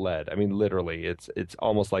him with lead. I mean, literally, it's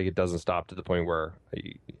almost like it doesn't stop to the point where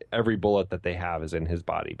every bullet that they have is in his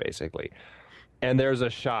body, basically. And there's a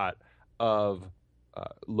shot of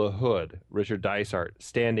LaHood, Richard Dysart,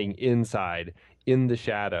 standing inside in the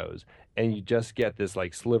shadows, and you just get this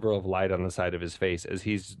like sliver of light on the side of his face as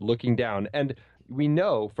he's looking down. And we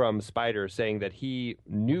know from Spider saying that he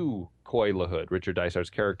knew Coy LaHood, Richard Dysart's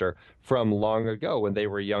character, from long ago when they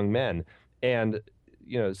were young men. And,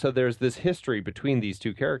 so there's this history between these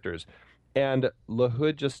two characters. And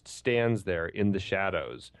LaHood just stands there in the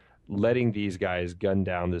shadows, letting these guys gun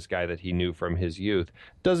down this guy that he knew from his youth.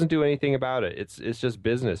 Doesn't do anything about it. It's just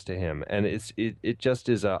business to him. And it just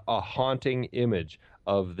is a haunting image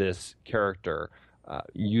of this character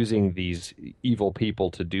using these evil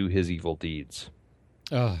people to do his evil deeds.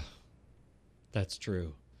 Oh, that's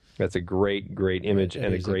true. That's a great, great image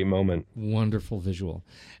and a great moment. Wonderful visual.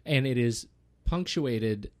 And it is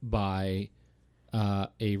punctuated by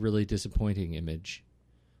a really disappointing image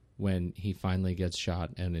when he finally gets shot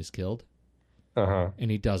and is killed. Uh-huh.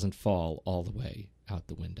 And he doesn't fall all the way out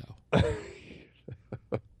the window. I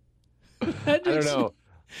don't know.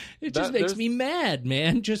 It just makes me mad,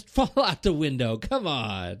 man. Just fall out the window. Come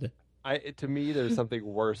on. To me, there's something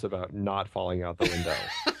worse about not falling out the window.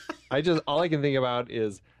 All I can think about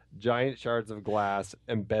is giant shards of glass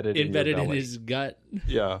embedded in his gut.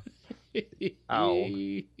 Yeah. Ow.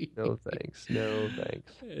 No thanks.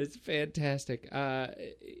 It's fantastic.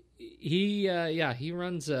 He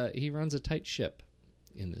runs a tight ship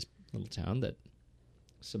in this little town that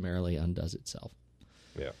summarily undoes itself.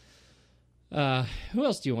 Yeah. Who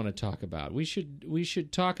else do you want to talk about? We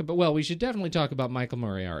should talk about. Well, we should definitely talk about Michael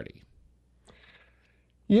Moriarty.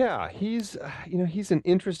 Yeah, he's an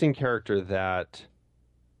interesting character that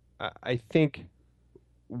I think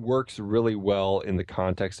works really well in the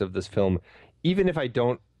context of this film, even if I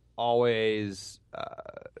don't always,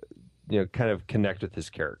 kind of connect with his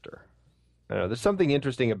character. I don't know, there's something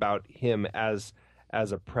interesting about him as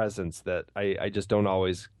a presence that I just don't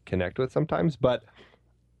always connect with sometimes, but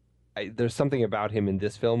there's something about him in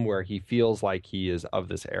this film where he feels like he is of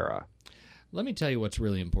this era. Let me tell you what's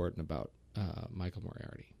really important about Michael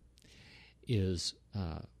Moriarty is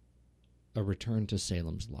a return to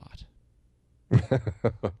Salem's Lot.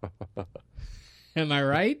 Am I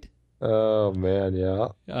right? Oh man, yeah.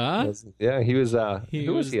 Yeah, he was.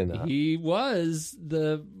 Who was he in that? He was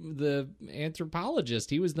the anthropologist.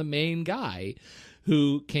 He was the main guy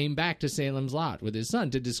who came back to Salem's Lot with his son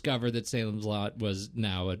to discover that Salem's Lot was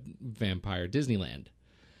now a vampire Disneyland.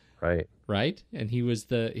 Right, and he was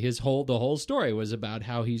the whole story was about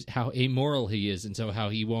how amoral he is, and so how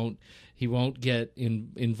he won't get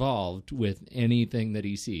involved with anything that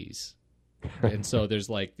he sees, and so there's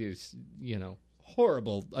like these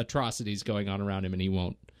horrible atrocities going on around him, and he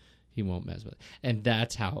won't mess with it. And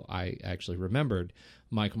that's how I actually remembered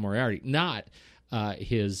Michael Moriarty, not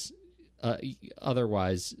his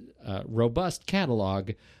otherwise robust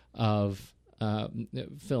catalog of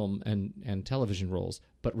film and television roles,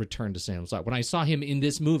 but Return to Salem's Lot. When I saw him in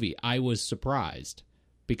this movie, I was surprised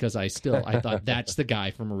because I thought that's the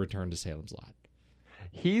guy from A Return to Salem's Lot.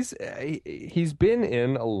 He's been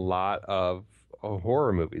in a lot of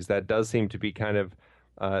horror movies. That does seem to be kind of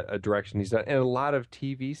a direction he's done, and a lot of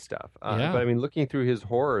TV stuff. But I mean, looking through his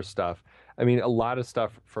horror stuff, I mean, a lot of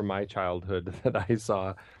stuff from my childhood that I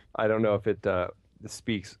saw. I don't know if it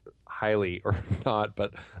speaks highly or not,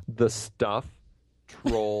 but The Stuff,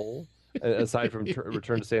 Troll, aside from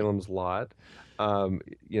Return to Salem's Lot,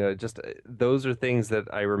 just those are things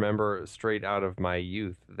that I remember straight out of my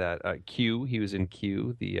youth. That Q, he was in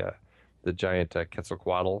Q, the giant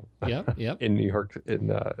Quetzalcoatl, in New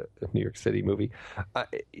York City movie.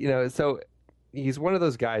 So he's one of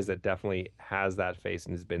those guys that definitely has that face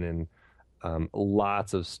and has been in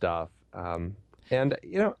lots of stuff. And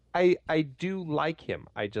I do like him.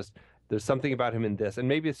 There's something about him in this, and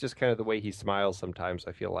maybe it's just kind of the way he smiles sometimes.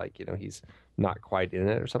 I feel like he's not quite in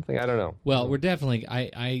it or something. I don't know. Well, we're definitely.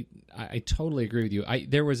 I totally agree with you.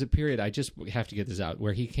 There was a period, I just have to get this out,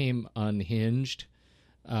 where he came unhinged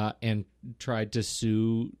and tried to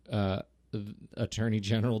sue Attorney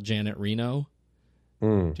General Janet Reno.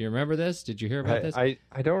 Do you remember this? Did you hear about this? I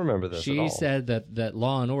don't remember this She at all. said that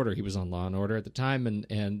Law and Order, he was on Law and Order at the time,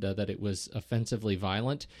 and that it was offensively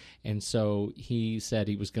violent, and so he said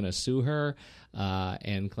he was going to sue her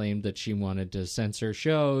and claimed that she wanted to censor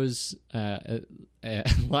shows, and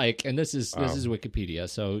this is Wikipedia,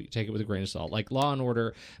 so take it with a grain of salt, like Law and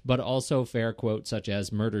Order, but also fair quotes such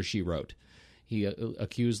as Murder, She Wrote. He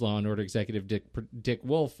accused Law and Order executive Dick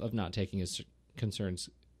Wolf of not taking his concerns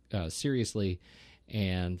seriously,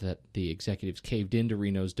 and that the executives caved into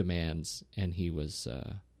Reno's demands, and he was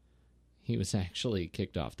actually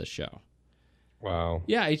kicked off the show. Wow.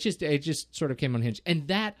 Yeah, it just sort of came unhinged, and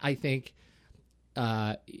that I think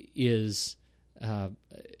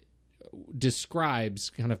describes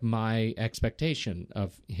kind of my expectation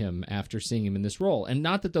of him after seeing him in this role. And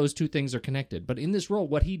not that those two things are connected, but in this role,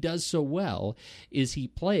 what he does so well is he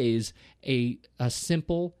plays a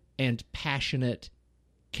simple and passionate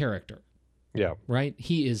character. Yeah. Right?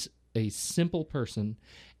 He is a simple person,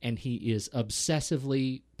 and he is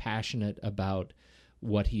obsessively passionate about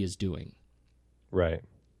what he is doing. Right.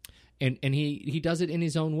 And he does it in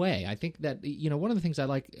his own way. I think that, one of the things I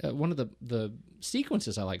like, one of the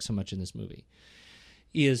sequences I like so much in this movie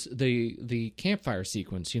is the campfire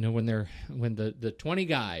sequence. When the 20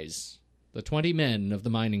 guys, the 20 men of the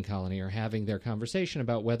mining colony are having their conversation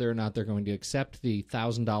about whether or not they're going to accept the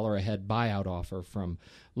 $1,000 a head buyout offer from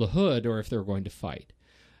LaHood, or if they're going to fight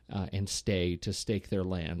and stay to stake their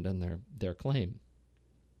land and their claim.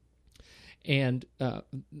 And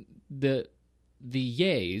the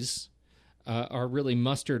yays are really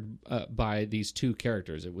mustered by these two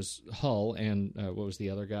characters. It was Hull and what was the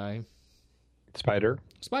other guy? Spider.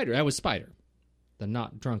 That was Spider, the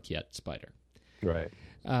not drunk yet Spider. Right.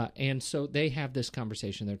 And so they have this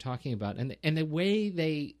conversation. They're talking about, and the way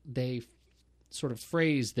they sort of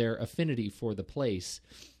phrase their affinity for the place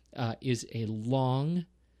is a long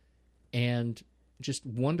and just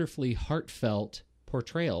wonderfully heartfelt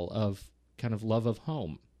portrayal of kind of love of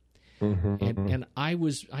home. And I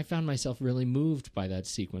found myself really moved by that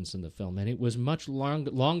sequence in the film, and it was much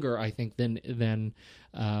longer, I think, than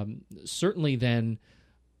certainly than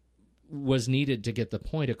was needed to get the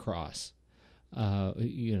point across.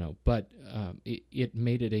 But it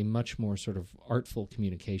made it a much more sort of artful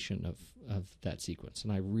communication of that sequence,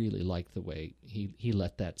 and I really liked the way he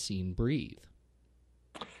let that scene breathe.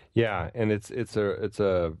 Yeah, and it's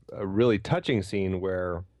a really touching scene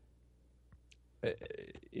where,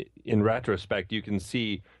 in retrospect, you can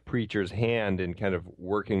see Preacher's hand in kind of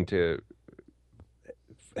working to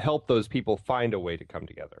help those people find a way to come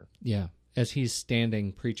together. Yeah, as he's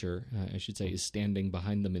standing, Preacher, I should say, is standing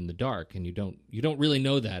behind them in the dark, and you don't really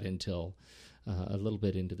know that until a little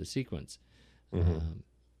bit into the sequence,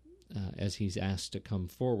 as he's asked to come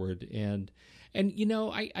forward, and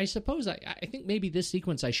I suppose I think maybe this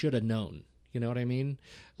sequence I should have known. You know what I mean?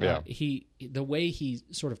 Yeah. The way he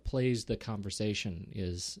sort of plays the conversation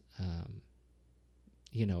is,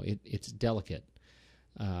 it's delicate,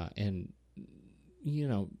 and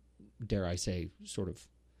dare I say, sort of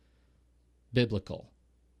biblical.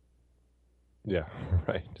 Yeah.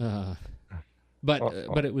 Right.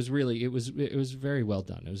 But it was really it was very well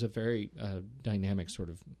done. It was a very dynamic sort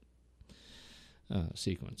of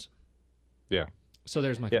sequence. Yeah. So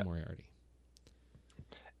there's Michael Moriarty.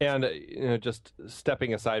 And just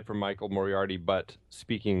stepping aside from Michael Moriarty, but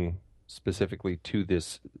speaking specifically to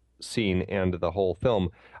this scene and the whole film,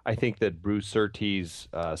 I think that Bruce Surtees'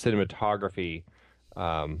 cinematography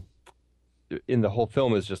in the whole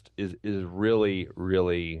film is really,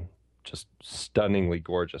 really just stunningly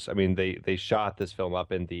gorgeous. I mean, they shot this film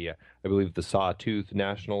up in I believe the Sawtooth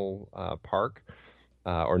National Park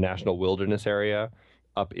or National Wilderness area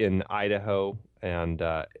up in Idaho. And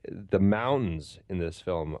the mountains in this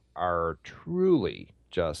film are truly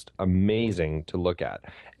just amazing to look at.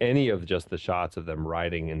 Any of just the shots of them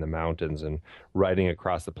riding in the mountains and riding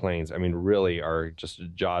across the plains, I mean, really are just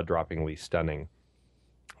jaw-droppingly stunning.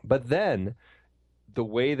 But then the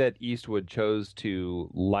way that Eastwood chose to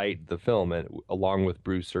light the film, and along with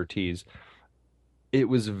Bruce Surtees, it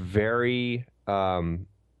was very...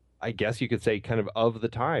 I guess you could say kind of the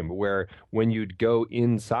time, where when you'd go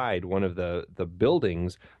inside one of the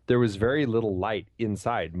buildings, there was very little light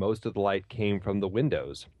inside. Most of the light came from the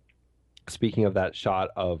windows. Speaking of that shot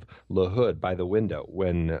of LaHood by the window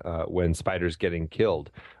when Spider's getting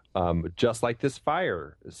killed, just like this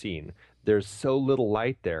fire scene, there's so little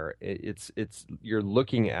light there. It's you're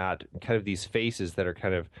looking at kind of these faces that are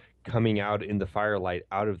kind of coming out in the firelight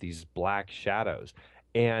out of these black shadows.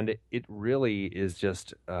 And it really is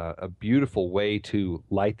just a beautiful way to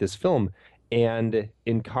light this film. And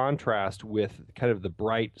in contrast with kind of the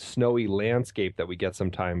bright, snowy landscape that we get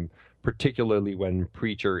sometime, particularly when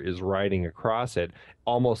Preacher is riding across it,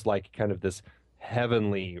 almost like kind of this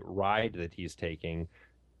heavenly ride that he's taking,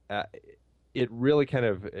 it really kind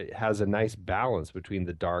of has a nice balance between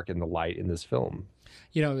the dark and the light in this film.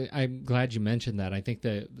 You know, I'm glad you mentioned that. I think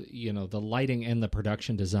the lighting and the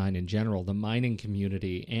production design in general, the mining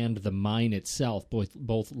community and the mine itself, both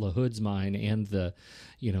LaHood's mine and the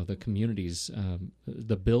communities,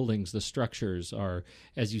 the buildings, the structures are,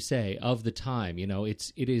 as you say, of the time. You know,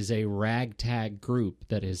 it is a ragtag group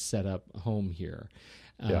that has set up home here,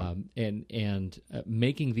 and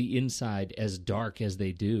making the inside as dark as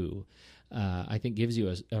they do. I think gives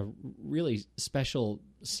you a really special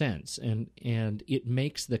sense, and it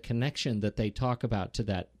makes the connection that they talk about to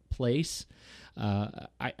that place,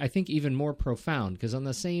 I think, even more profound. Because on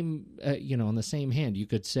the same hand, you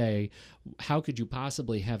could say, how could you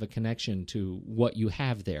possibly have a connection to what you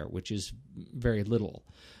have there, which is very little,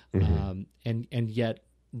 and yet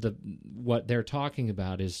what they're talking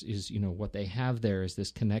about is what they have there is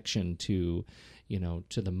this connection to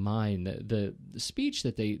the mine. The speech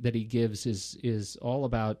that he gives is all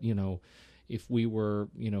about, if we were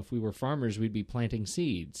farmers, we'd be planting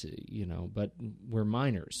seeds, but we're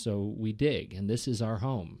miners, so we dig, and this is our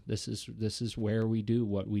home. This is where we do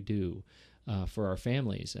what we do for our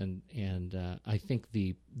families, and I think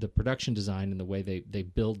the production design and the way they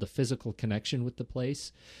build the physical connection with the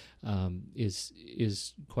place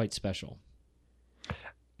is quite special.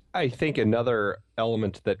 I think another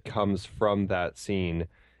element that comes from that scene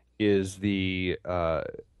is a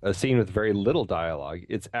scene with very little dialogue.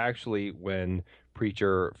 It's actually when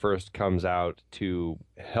Preacher first comes out to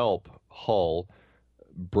help Hull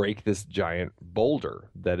break this giant boulder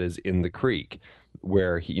that is in the creek,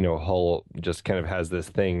 where Hull just kind of has this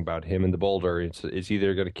thing about him and the boulder. It's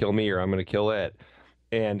either going to kill me or I'm going to kill it,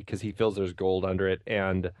 and because he feels there's gold under it,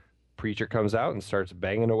 and Preacher comes out and starts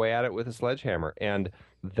banging away at it with a sledgehammer, and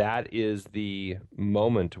that is the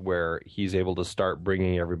moment where he's able to start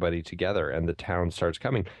bringing everybody together, and the town starts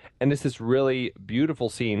coming. And it's this really beautiful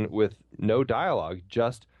scene with no dialogue,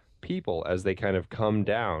 just people as they kind of come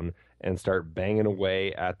down and start banging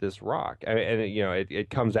away at this rock. And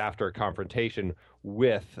it comes after a confrontation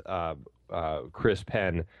with Chris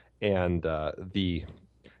Penn and the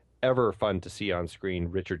ever fun to see on screen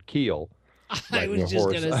Richard Kiel. I was just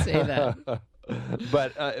going to say that.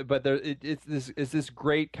 But it's this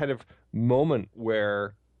great kind of moment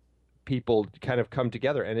where people kind of come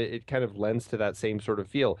together, and it kind of lends to that same sort of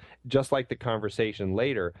feel, just like the conversation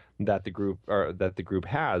later that the group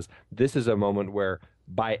has. This is a moment where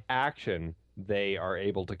by action they are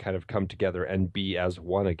able to kind of come together and be as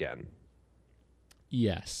one again.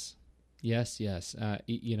 Yes.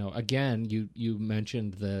 Again, you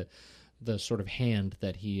mentioned the sort of hand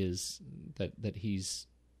that he's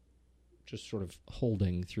just sort of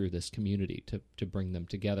holding through this community to bring them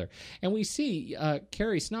together. And we see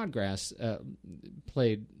Carrie Snodgrass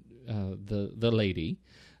played the lady,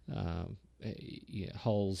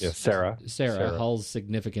 Hull's Sarah, Hull's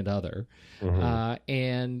significant other,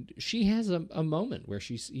 and she has a moment where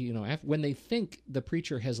she's when they think the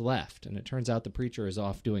preacher has left, and it turns out the preacher is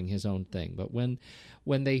off doing his own thing, but when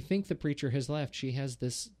they think the preacher has left, she has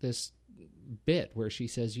this bit where she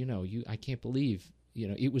says, I can't believe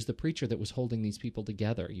it was the preacher that was holding these people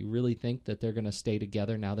together. You really think that they're going to stay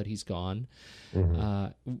together now that he's gone?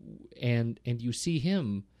 And you see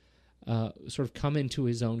him sort of come into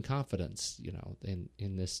his own confidence,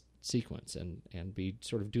 in this sequence, and be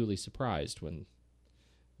sort of duly surprised when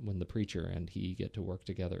the preacher and he get to work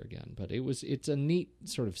together again. But it's a neat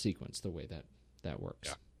sort of sequence, the way that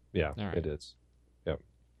works. Yeah, right. It is. Yep.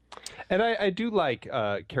 And I do like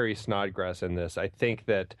Carrie Snodgrass in this. I think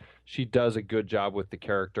that she does a good job with the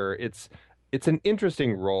character. It's an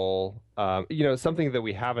interesting role. Something that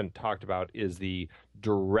we haven't talked about is the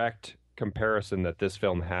direct comparison that this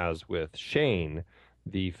film has with Shane,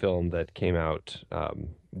 the film that came out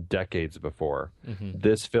decades before.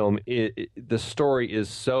 This film, the story is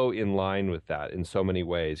so in line with that in so many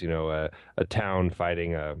ways. A town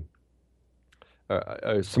fighting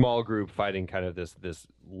a small group fighting kind of this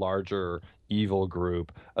larger evil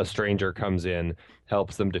group. A stranger comes in,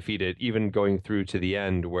 helps them defeat it, even going through to the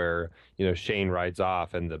end where, Shane rides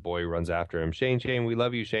off and the boy runs after him. Shane, we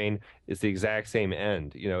love you, Shane. It's the exact same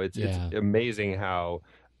end. It's amazing how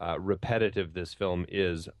repetitive this film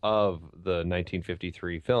is of the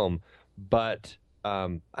 1953 film. But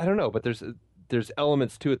I don't know, but there's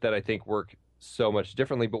elements to it that I think work so much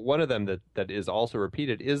differently. But one of them that is also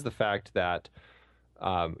repeated is the fact that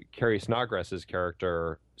Carrie Snodgrass's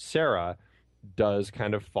character, Sarah, does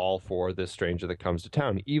kind of fall for this stranger that comes to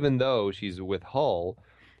town. Even though she's with Hull,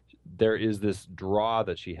 there is this draw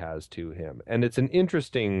that she has to him. And it's an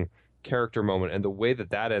interesting character moment, and the way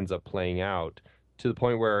that ends up playing out to the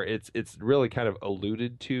point where it's really kind of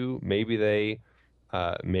alluded to. Maybe they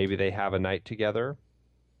have a night together,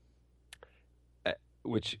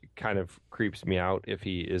 which kind of creeps me out if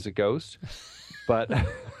he is a ghost. But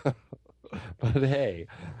but hey.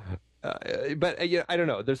 Yeah, I don't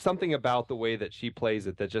know. There's something about the way that she plays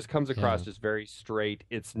it that just comes across just very straight.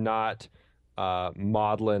 It's not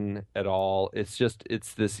maudlin at all. It's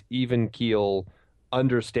this even keel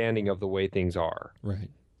understanding of the way things are. Right.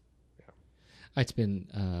 Yeah. It's been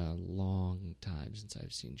a long time since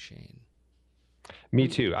I've seen Shane. Me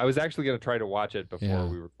too. I was actually going to try to watch it before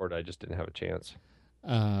we recorded. I just didn't have a chance.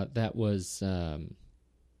 That was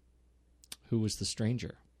who was the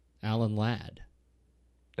stranger? Alan Ladd.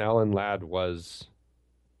 Alan Ladd was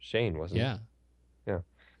Shane, wasn't he?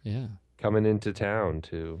 Yeah. Coming into town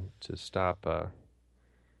to stop.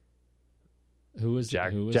 Who was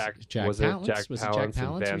Jack? Jack was it Palance? Jack was it Palance Jack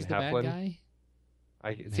Palance and Van who's the bad Heflin? guy? I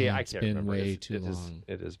It's can't been remember. way too long.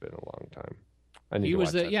 It has been a long time. I need He to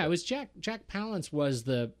was watch the that. It was Jack Palance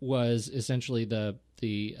was essentially the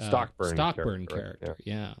Stockburn character.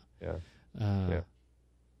 Yeah.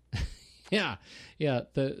 Yeah.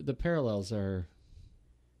 The parallels are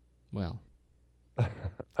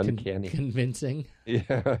uncanny, convincing.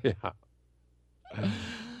 Yeah.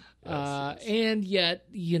 And yet,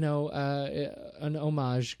 an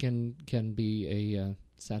homage can be a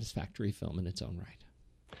satisfactory film in its own right.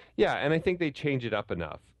 Yeah, and I think they change it up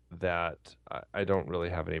enough that I don't really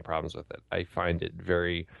have any problems with it. I find it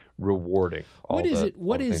very rewarding. What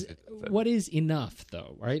is enough,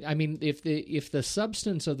 though? Right? I mean, if the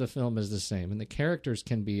substance of the film is the same and the characters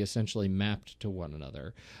can be essentially mapped to one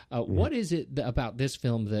another, what is it about this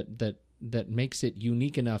film that makes it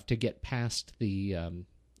unique enough to get past the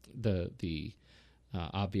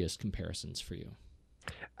obvious comparisons for you?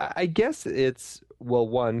 I guess it's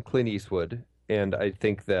one, Clint Eastwood, and I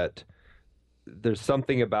think that there's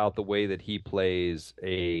something about the way that he plays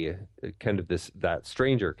a kind of that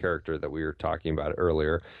stranger character that we were talking about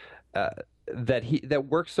earlier, that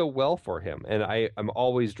works so well for him, and I'm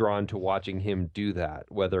always drawn to watching him do that.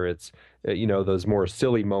 Whether it's those more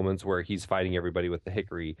silly moments where he's fighting everybody with the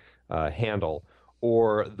hickory handle,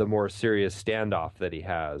 or the more serious standoff that he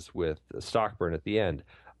has with Stockburn at the end.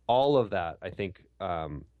 All of that, I think,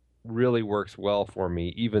 really works well for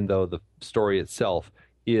me, even though the story itself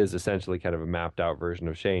is essentially kind of a mapped out version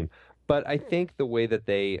of Shane. But I think the way that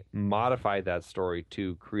they modified that story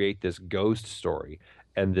to create this ghost story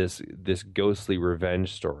and this ghostly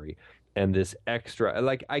revenge story and this extra,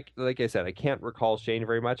 like I said, I can't recall Shane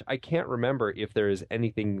very much. I can't remember if there is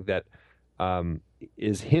anything that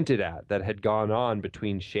is hinted at that had gone on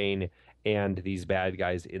between Shane and these bad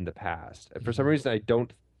guys in the past. For some reason, I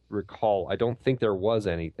don't recall. I don't think there was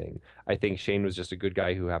anything. I think Shane was just a good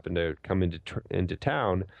guy who happened to come into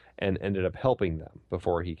town and ended up helping them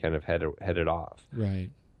before he kind of headed off. Right.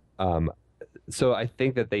 So I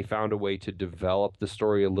think that they found a way to develop the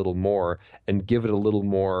story a little more and give it a little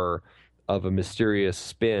more of a mysterious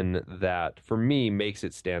spin that, for me, makes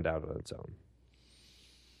it stand out on its own.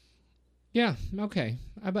 Yeah, okay.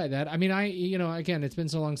 I buy that. I mean, again, it's been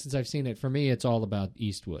so long since I've seen it. For me, it's all about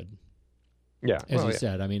Eastwood. Yeah. As you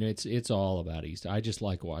said, I mean, it's all about Eastwood. I just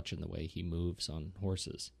like watching the way he moves on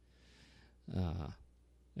horses.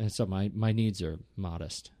 And so my needs are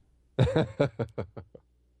modest.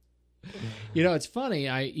 It's funny.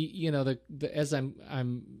 As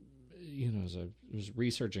I was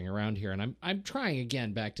researching around here, and I'm trying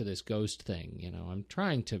again back to this ghost thing. I'm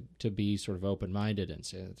trying to be sort of open-minded and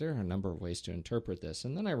say that there are a number of ways to interpret this.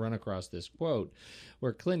 And then I run across this quote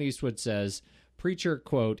where Clint Eastwood says, "Preacher,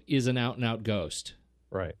 quote, is an out-and-out ghost."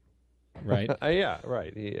 Right. Yeah,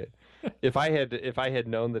 right. If I had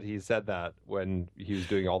known that he said that when he was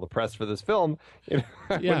doing all the press for this film, I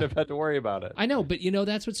wouldn't have had to worry about it. I know, but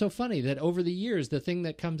that's what's so funny, that over the years, the thing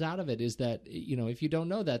that comes out of it is that, if you don't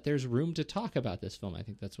know that, there's room to talk about this film. I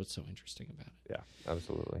think that's what's so interesting about it. Yeah,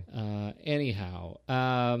 absolutely. Anyhow,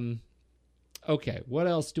 okay, what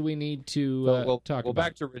else do we need to talk about?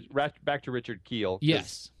 Back to Richard Kiel.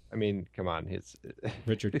 Yes. I mean, come on, his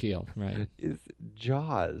Richard Kiel, right? His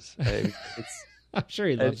Jaws. It's I'm sure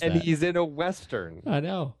he loves and that. he's in a Western. I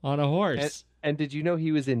know, on a horse. And did you know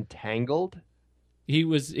he was entangled? He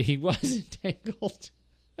was entangled.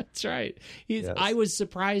 That's right. Yes. I was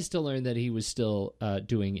surprised to learn that he was still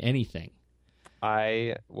doing anything.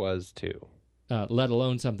 I was too. Let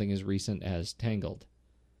alone something as recent as Tangled.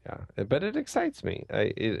 Yeah, but it excites me.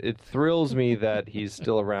 It thrills me that he's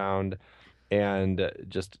still around and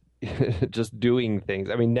just doing things.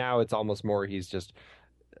 I mean, now it's almost more he's just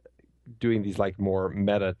doing these like more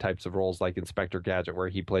meta types of roles, like Inspector Gadget, where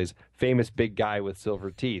he plays famous big guy with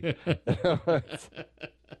silver teeth.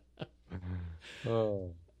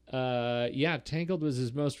 Oh. Yeah, Tangled was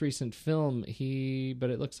his most recent film. But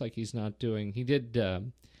it looks like he's not doing. He did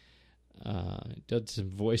some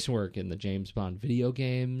voice work in the James Bond video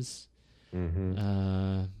games.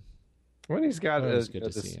 Mm-hmm. When he's got it's good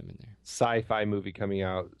to see him in there. Sci-fi movie coming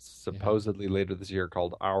out supposedly later this year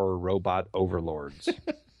called Our Robot Overlords.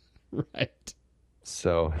 Right.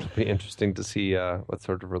 So it'll be interesting to see what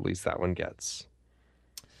sort of release that one gets.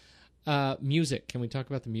 Music. Can we talk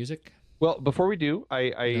about the music? Well, before we do,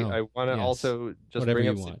 I want to also just whatever bring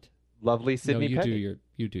you up want. Lovely Sydney you Penny.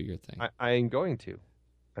 You do your thing. I'm going to.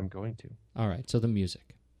 All right. So the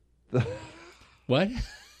music. What?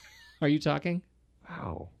 Are you talking?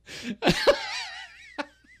 Wow.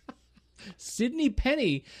 Sydney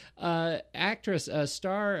Penny, actress,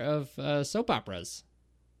 star of soap operas.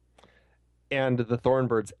 And the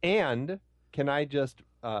Thornbirds. And can I just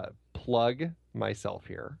plug myself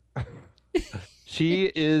here? She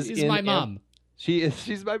is She's my mom.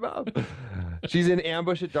 She's my mom. She's in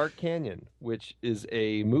Ambush at Dark Canyon, which is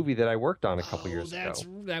a movie that I worked on a couple years ago.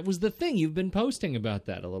 That was the thing. You've been posting about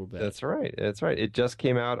that a little bit. That's right. It just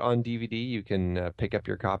came out on DVD. You can pick up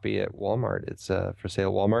your copy at Walmart. It's for sale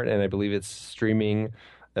at Walmart, and I believe it's streaming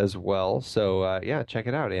as well. So yeah, check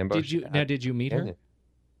it out. Ambush. Did you meet her?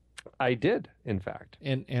 I did, in fact.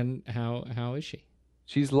 And how is she?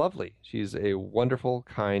 She's lovely. She's a wonderful,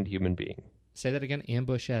 kind human being. Say that again.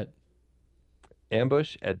 Ambush at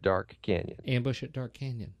Dark Canyon. Ambush at Dark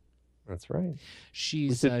Canyon. That's right.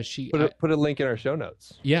 She's put a link in our show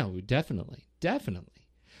notes. Yeah, definitely.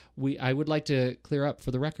 I would like to clear up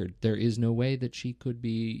for the record. There is no way that she could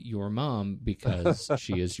be your mom because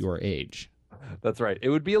she is your age. That's right. It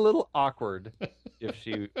would be a little awkward if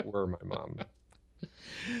she were my mom.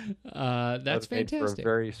 That's fantastic. For a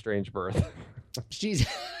very strange birth. She's.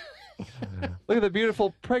 Look at the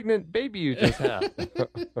beautiful pregnant baby you just had.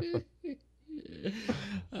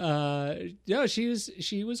 No,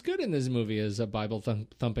 she was good in this movie as a Bible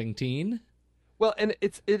thumping teen. Well, and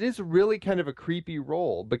it is really kind of a creepy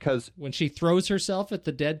role because when she throws herself at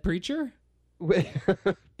the dead preacher.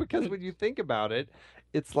 Because when you think about it,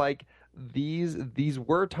 it's like these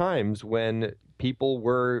were times when people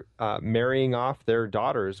were marrying off their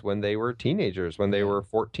daughters when they were teenagers, when they were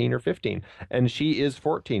 14 or 15. And she is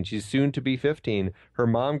 14. She's soon to be 15. Her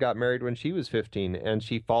mom got married when she was 15, and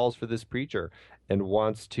she falls for this preacher and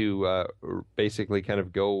wants to basically kind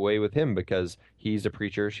of go away with him because he's a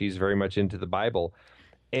preacher. She's very much into the Bible.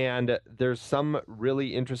 And there's some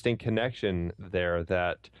really interesting connection there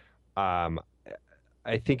that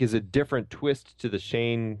I think is a different twist to the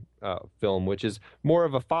Shane film, which is more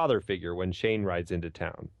of a father figure when Shane rides into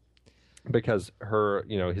town, because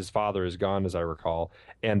his father is gone, as I recall,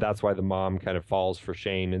 and that's why the mom kind of falls for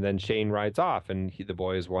Shane, and then Shane rides off, and the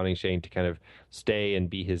boy is wanting Shane to kind of stay and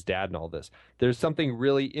be his dad and all this. There's something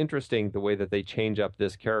really interesting the way that they change up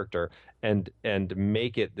this character and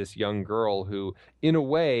make it this young girl who, in a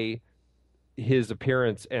way, his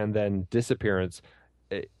appearance and then disappearance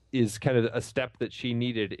is kind of a step that she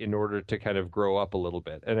needed in order to kind of grow up a little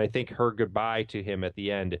bit. And I think her goodbye to him at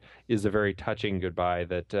the end is a very touching goodbye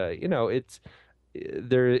that, it's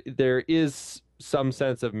there is some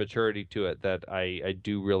sense of maturity to it that I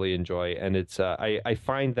do really enjoy. And it's I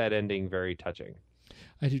find that ending very touching.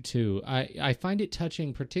 I do too. I find it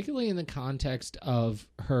touching, particularly in the context of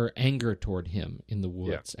her anger toward him in the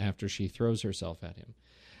woods after she throws herself at him.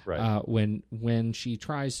 Right. When she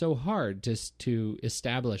tries so hard to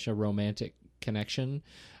establish a romantic connection,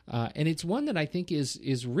 and it's one that I think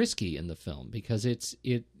is risky in the film because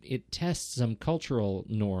it tests some cultural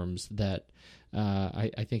norms that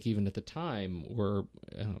I think even at the time were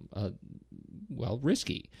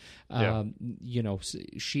risky.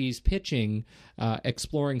 She's pitching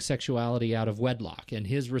exploring sexuality out of wedlock, and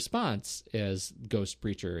his response as Ghost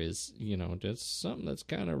Preacher is, just something that's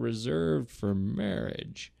kind of reserved for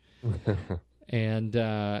marriage. And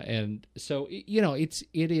so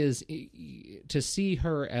it is to see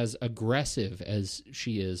her as aggressive as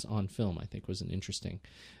she is on film, I think was an interesting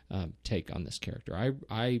take on this character.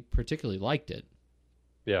 I particularly liked it.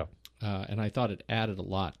 Yeah. And I thought it added a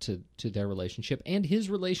lot to their relationship and his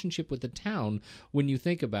relationship with the town when you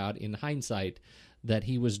think about, in hindsight, that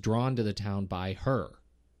he was drawn to the town by her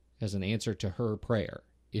as an answer to her prayer,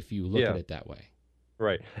 if you look at it that way.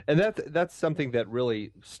 Right. And that's something that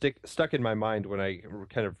really stuck in my mind when I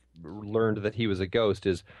kind of learned that he was a ghost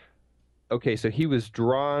is, okay, so he was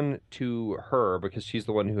drawn to her because she's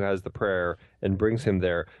the one who has the prayer and brings him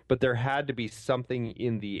there, but there had to be something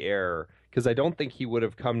in the air because I don't think he would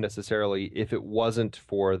have come necessarily if it wasn't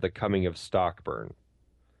for the coming of Stockburn.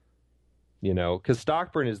 You know, because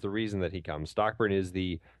Stockburn is the reason that he comes. Stockburn is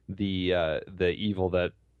the evil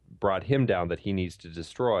that brought him down that he needs to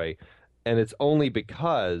destroy, and it's only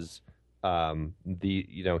because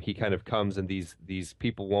he kind of comes and these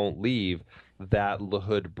people won't leave that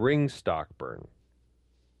LaHood brings Stockburn.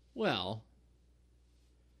 Well,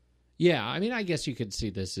 yeah, I mean, I guess you could see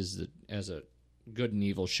this as a good and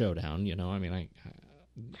evil showdown. You know, I mean,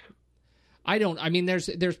 I don't. I mean,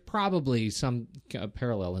 there's probably some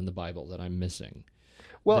parallel in the Bible that I'm missing.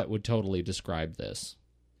 That would totally describe this.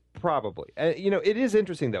 Probably. It is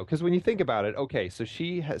interesting though, because when you think about it, okay, so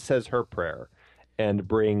she says her prayer and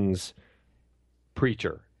brings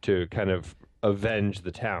Preacher to kind of avenge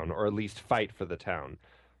the town, or at least fight for the town.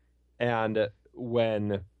 And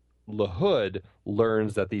when LaHood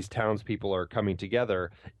learns that these townspeople are coming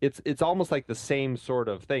together, it's almost like the same sort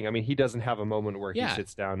of thing. I mean, he doesn't have a moment where he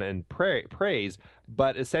sits down and prays,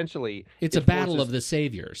 but essentially it's a battle of the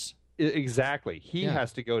saviors. Exactly. He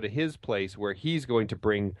has to go to his place where he's going to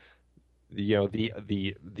bring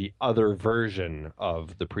the other version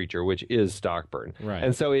of the Preacher, which is Stockburn. Right.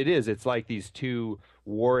 And so it's like these two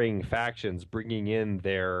warring factions bringing in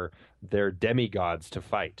their demigods to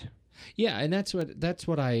fight. Yeah, and that's sort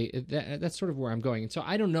of where I'm going. And so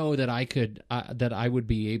I don't know that I would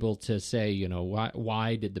be able to say, you know,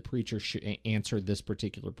 why did the Preacher answer this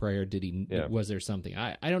particular prayer? Was there something?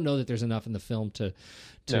 I don't know that there's enough in the film to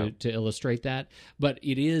illustrate that, but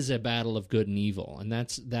it is a battle of good and evil, and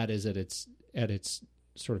that is at its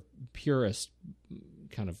sort of purest,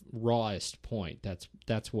 kind of rawest point.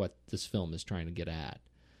 That's what this film is trying to get at.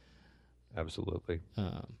 Absolutely.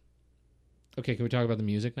 Okay, can we talk about the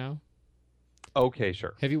music now? Okay,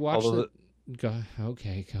 sure. Have you watched go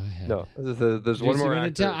ahead. No, there's one more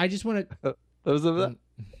actor. I just want to...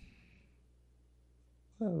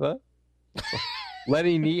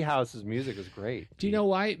 Lenny Niehouse's music is great. Do you know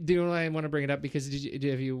why? I want to bring it up? Because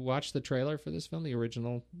have you watched the trailer for this film, the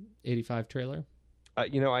original 85 trailer?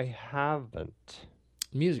 I haven't.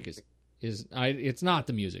 Music is it's not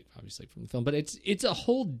the music obviously from the film, but it's a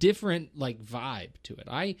whole different like vibe to it.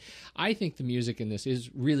 I think the music in this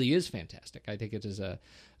really is fantastic. I think it is a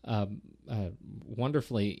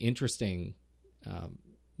wonderfully interesting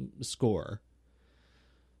score.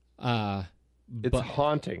 It's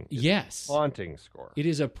haunting. Yes, haunting score. It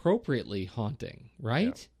is appropriately haunting,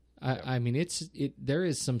 right? Yeah. I mean, there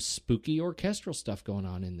is some spooky orchestral stuff going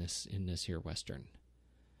on in this here Western.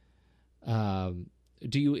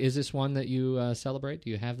 Is this one that you celebrate? Do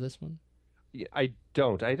you have this one? I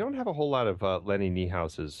don't have a whole lot of Lenny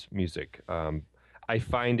Niehouse's music. I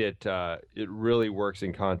find it really works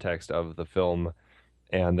in context of the film,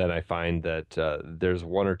 and then I find that there's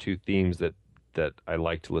one or two themes that I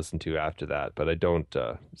like to listen to after that, but I don't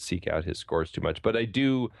seek out his scores too much. But I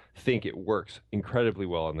do think it works incredibly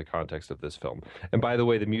well in the context of this film. And by the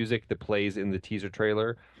way, the music that plays in the teaser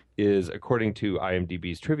trailer is, according to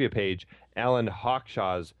IMDb's trivia page, Alan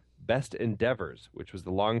Hawkshaw's Best Endeavors, which was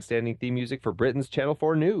the long-standing theme music for Britain's Channel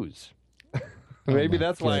 4 News. Maybe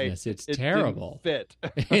that's why it's terrible. Fit.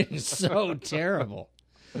 It's so terrible.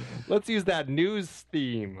 Let's use that news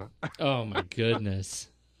theme. Oh my goodness.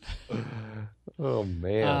 Oh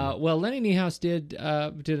man. Well, Lenny Niehaus did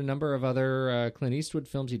a number of other Clint Eastwood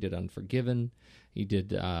films. He did Unforgiven. He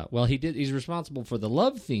did he's responsible for the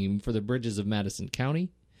love theme for The Bridges of Madison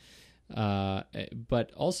County.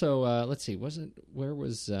 But also, let's see,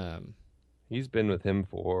 he's been with him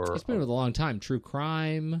for... He's been with a long time. True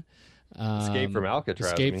Crime. Escape from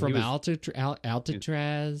Alcatraz.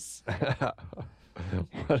 Alcatraz.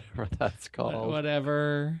 Whatever that's called.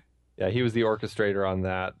 Whatever. Yeah, he was the orchestrator on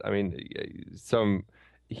that. I mean,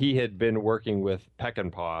 he had been working with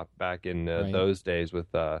Peckinpah back in those days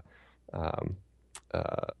with the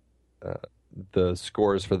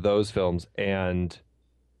scores for those films, and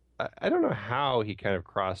I don't know how he kind of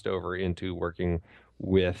crossed over into working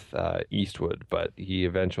with Eastwood, but he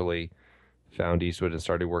eventually found Eastwood and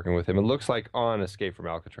started working with him. It looks like on Escape from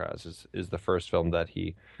Alcatraz is the first film that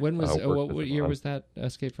he... When was what year was that,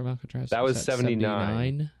 Escape from Alcatraz? That was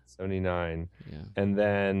 79. 79. Yeah. And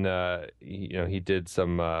then he did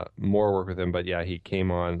some more work with him, but yeah, he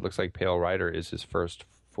came on. Looks like Pale Rider is his first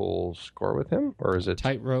full score with him, or is it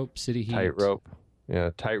Tightrope, City Heat? Tightrope. Yeah,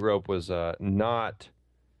 Tightrope was not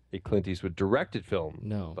a Clint Eastwood directed film.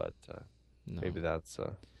 No, but no. Maybe that's.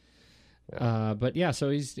 But yeah, so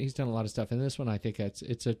he's done a lot of stuff. In this one, I think it's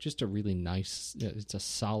just a really nice. It's a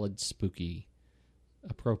solid, spooky,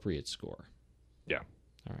 appropriate score. Yeah.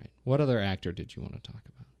 All right. What other actor did you want to talk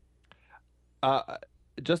about?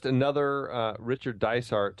 Just another Richard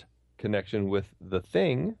Dysart connection with The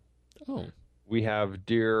Thing, Oh, we have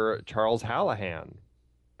dear Charles Hallahan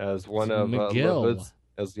as one of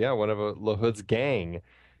McGill. one of LaHood's gang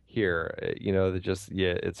here.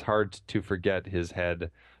 It's hard to forget his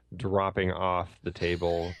head dropping off the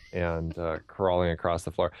table and crawling across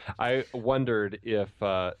the floor. I wondered if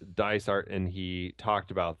Dysart and he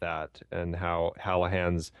talked about that and how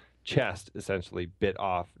Hallahan's chest essentially bit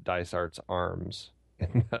off Dysart's arms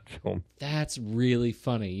in that film. That's really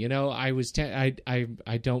funny. You know, I was I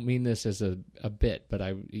don't mean this as a bit, but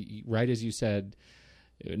right as you said,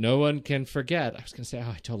 no one can forget. I was going to say,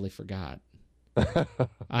 oh, I totally forgot.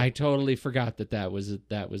 I totally forgot that was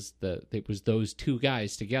those two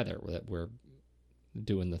guys together that were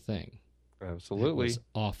doing the thing. Absolutely. It was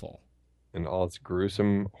awful. In all its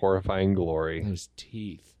gruesome, horrifying glory. Those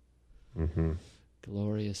teeth. Mm-hmm.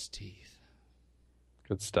 Glorious teeth.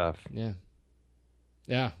 Good stuff. Yeah.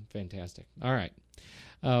 Yeah, fantastic. All right.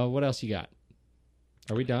 What else you got?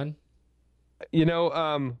 Are we done? You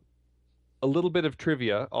know, a little bit of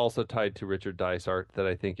trivia also tied to Richard Dysart that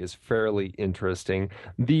I think is fairly interesting.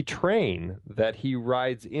 The train that he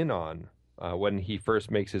rides in on when he first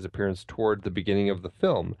makes his appearance toward the beginning of the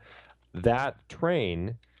film, that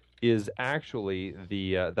train is actually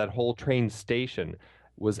that whole train station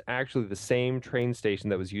was actually the same train station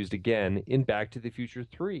that was used again in Back to the Future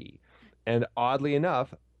 3. And oddly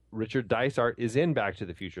enough, Richard Dysart is in Back to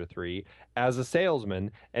the Future 3 as a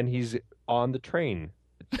salesman, and he's on the train.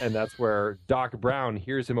 And that's where Doc Brown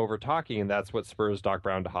hears him over talking, and that's what spurs Doc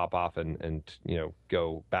Brown to hop off and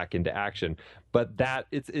go back into action. But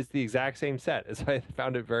it's the exact same set. As I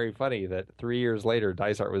found it very funny that 3 years later,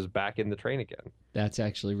 Dysart was back in the train again. That's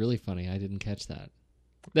actually really funny. I didn't catch that.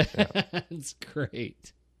 That's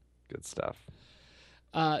great. Good stuff.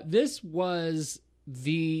 This was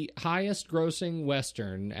the highest grossing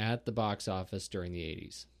Western at the box office during the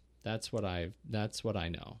 80s. That's what I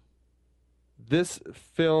know. This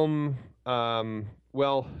film,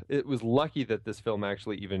 it was lucky that this film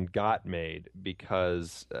actually even got made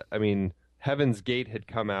because, Heaven's Gate had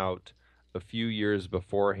come out a few years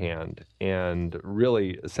beforehand and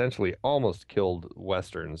really essentially almost killed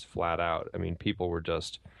Westerns flat out. I mean, people were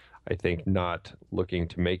just, I think, not looking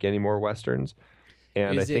to make any more Westerns.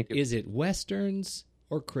 And is it Westerns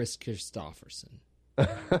or Chris Christopherson?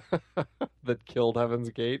 That killed Heaven's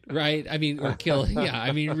Gate? Right. I mean, or killed. Yeah.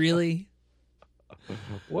 I mean, really?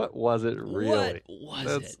 What was it really? What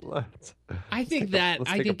was it? I think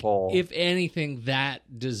if anything,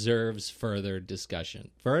 that deserves further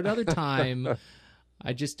discussion for another time.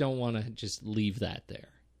 I just don't want to just leave that there.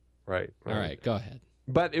 Right. All right, go ahead.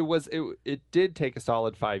 But it did take a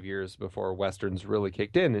solid 5 years before Westerns really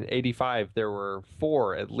kicked in. In 85, there were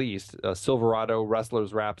 4 at least: Silverado,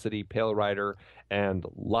 Rustler's Rhapsody, Pale Rider, and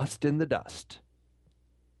Lust in the Dust.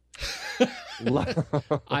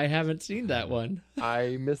 I haven't seen that one.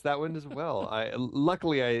 I missed that one as well.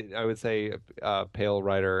 Luckily, I would say Pale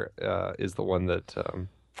Rider is the one that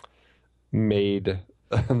made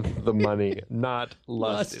the money, not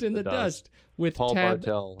Lust in the Dust. With Paul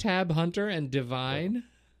Bartel. Tab Hunter and Divine.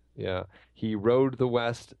 Yeah. He rode the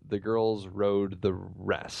West, the girls rode the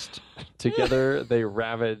rest. Together they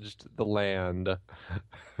ravaged the land.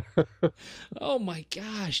 Oh my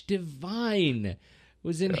gosh, Divine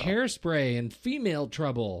was in Hairspray and Female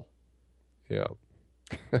Trouble. Yeah.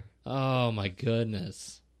 Oh my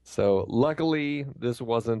goodness. So luckily this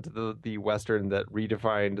wasn't the Western that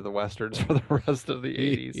redefined the Westerns for the rest of the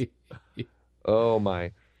 80s. Oh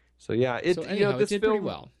my. So yeah, it did pretty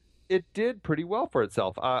well. It did pretty well for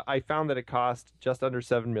itself. I found that it cost just under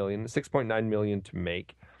 $7 million, $6.9 million to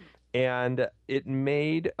make, and it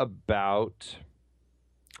made about.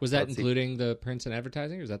 Was that including the prints and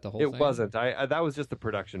advertising, or is that the whole thing? It wasn't. That was just the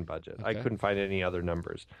production budget. Okay. I couldn't find any other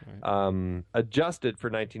numbers. Right. Adjusted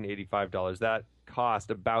for $1985, that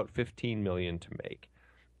cost about $15 million to make.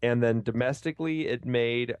 And then domestically, it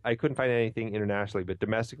made, I couldn't find anything internationally, but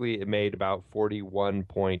domestically, it made about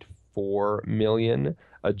 $41.4 million.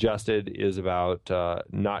 Adjusted is about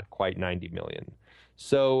not quite $90 million.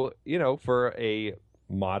 So, for a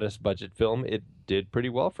modest budget film, it did pretty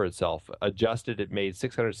well for itself. Adjusted, it made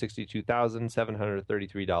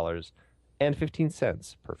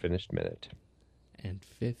 $662,733.15 per finished minute. And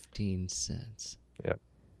 15 cents. Yep.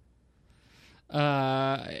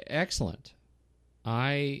 Excellent.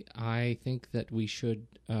 I think that we should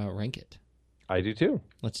rank it. I do too.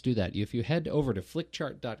 Let's do that. If you head over to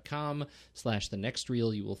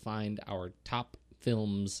flickchart.com/thenextreel, you will find our top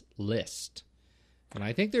films list. And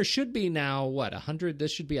I think there should be now, 100?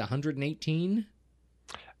 This should be 118?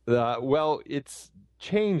 Well, it's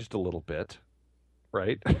changed a little bit,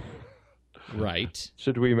 right? Right.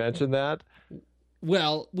 Should we mention that?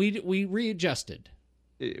 Well, we readjusted.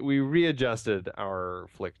 We readjusted our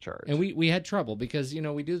flick chart. And we had trouble because,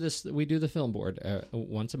 we do the film board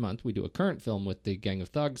once a month. We do a current film with the Gang of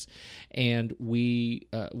Thugs, and we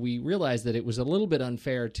realized that it was a little bit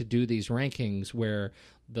unfair to do these rankings where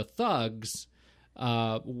the Thugs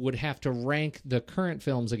would have to rank the current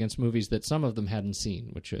films against movies that some of them hadn't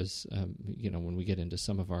seen, which is, when we get into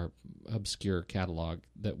some of our obscure catalog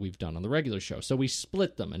that we've done on the regular show. So we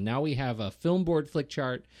split them, and now we have a film board flick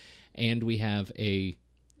chart, and we have a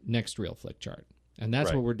next reel flick chart, and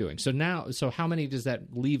that's what we're doing. So how many does that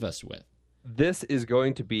leave us with? This is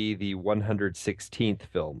going to be the 116th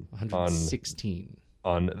film 116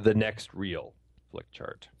 on the next reel flick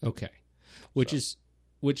chart. Okay, which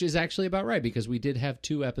is actually about right, because we did have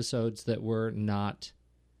 2 episodes that were not.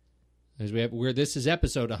 This is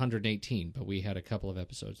episode 118, but we had a couple of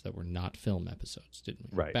episodes that were not film episodes,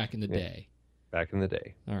 didn't we? Right. Back in the day. Back in the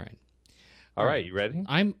day. All right. All right, you ready?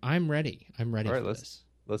 I'm ready. I'm ready. All right, for this.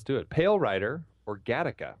 Let's do it. Pale Rider or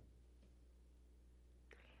Gattaca?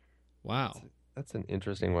 Wow. That's an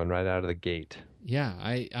interesting one right out of the gate. Yeah,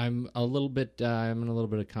 I'm a little bit. I'm in a little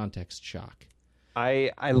bit of context shock.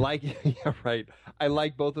 I like I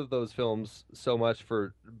like both of those films so much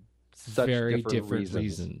for such very different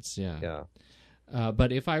reasons. Yeah. Yeah.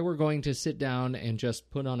 But if I were going to sit down and just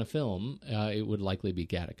put on a film, it would likely be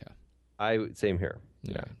Gattaca. Same here.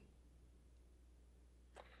 Yeah. Right.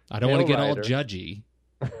 I don't want to get all Rider. judgy.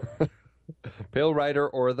 Pale Rider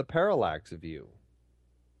or The Parallax View?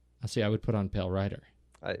 I see. I would put on Pale Rider.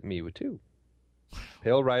 Me would too.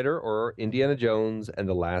 Pale Rider or Indiana Jones and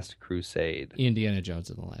the Last Crusade? Indiana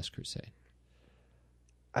Jones and the Last Crusade.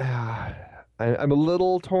 I'm a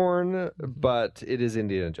little torn, but it is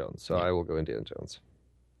Indiana Jones, so I will go Indiana Jones.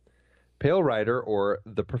 Pale Rider or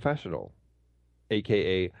The Professional,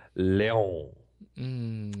 a.k.a. Leon?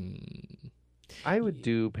 I would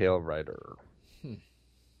do Pale Rider.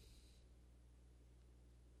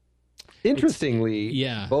 Interestingly,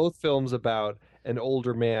 both films about an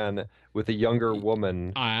older man with a younger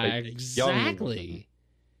woman. Exactly.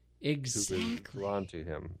 Who's drawn to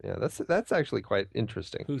him. Yeah, that's actually quite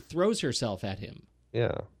interesting. Who throws herself at him.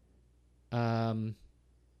 Yeah.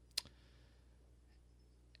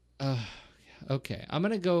 Okay. I'm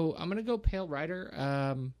gonna go Pale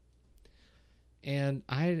Rider. And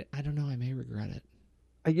I don't know, I may regret it.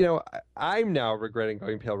 I'm now regretting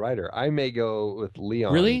going Pale Rider. I may go with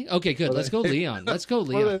Leon. Really? Okay, good. Let's go Leon. Let's go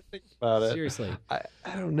Leon. What do I think about it? Seriously. I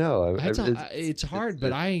don't know. It's hard,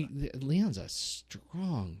 but Leon's a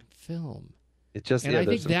strong film. It just, and I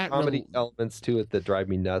there's think some comedy elements to it that drive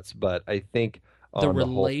me nuts, but I think the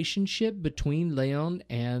relationship between Leon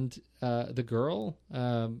and the girl,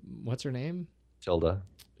 what's her name? Matilda.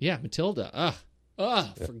 Yeah, Matilda.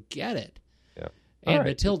 Forget it. Yeah. And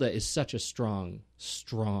Matilda is such a strong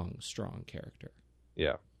character.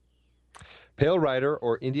 Yeah. Pale Rider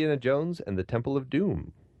or Indiana Jones and the Temple of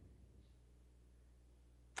Doom?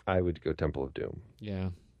 I would go Temple of Doom. Yeah.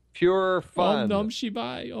 Pure fun. Om Nam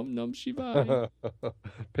Shivai. Om Nam Shivai.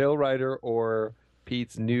 Pale Rider or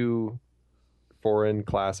Pete's new foreign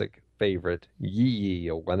classic favorite, Yee,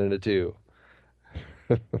 a 1 and a 2?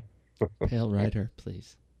 Pale Rider,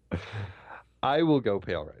 please. I will go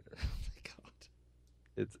Pale Rider.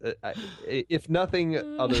 It's if nothing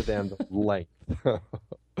other than the length.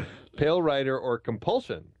 Pale Rider or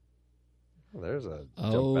Compulsion? Well, there's a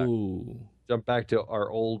jump back to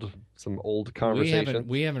some old conversation.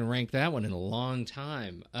 We haven't ranked that one in a long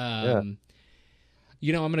time. I'm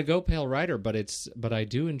going to go Pale Rider, but I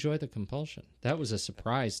do enjoy the Compulsion. That was a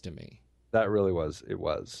surprise to me. That really was. It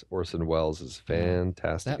was. Orson Welles is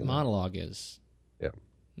fantastic. That monologue is. Yeah.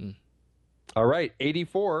 All right,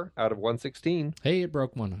 84 out of 116. Hey, it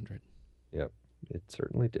broke 100. Yep, it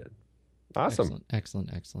certainly did. Awesome.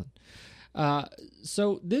 Excellent.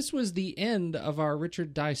 So this was the end of our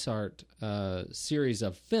Richard Dysart series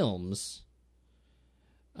of films.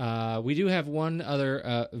 We do have one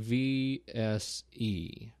other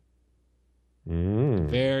VSE.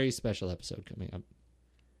 Very special episode coming up,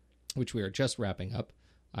 which we are just wrapping up,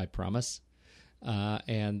 I promise.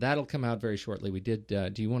 And that'll come out very shortly. We did.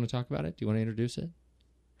 Do you want to talk about it? Do you want to introduce it?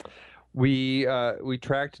 We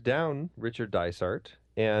tracked down Richard Dysart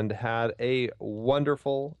and had a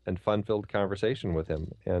wonderful and fun-filled conversation with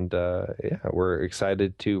him. And we're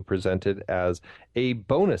excited to present it as a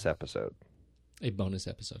bonus episode.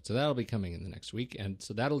 So that'll be coming in the next week. And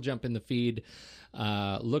so that'll jump in the feed.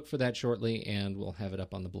 Look for that shortly, and we'll have it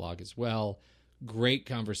up on the blog as well. Great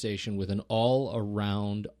conversation with an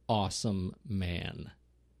all-around awesome man.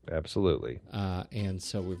 Absolutely. And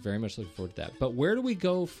so we're very much looking forward to that. But where do we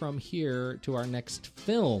go from here to our next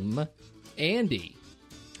film, Andy?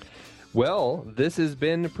 Well, this has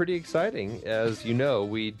been pretty exciting. As you know,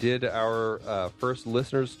 we did our first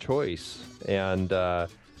listener's choice, and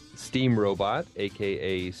Steam Robot,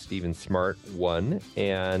 a.k.a. Steven Smart, won,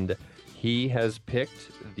 and he has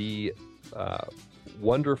picked the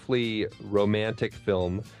wonderfully romantic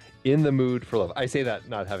film In the Mood for Love. I say that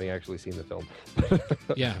not having actually seen the film.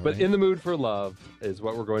 Yeah, But right. In the Mood for Love is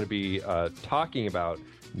what we're going to be talking about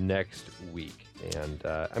next week. And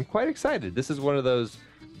I'm quite excited. This is one of those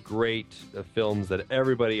great films that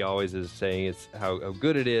everybody always is saying it's how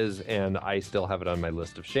good it is, and I still have it on my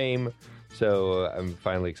list of shame. So I'm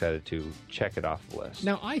finally excited to check it off the list.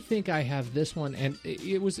 Now, I think I have this one, and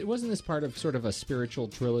wasn't this part of sort of a spiritual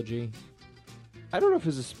trilogy? I don't know if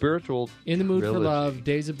it's a spiritual In the Mood for trilogy. Love,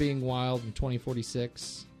 Days of Being Wild, and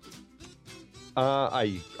 2046.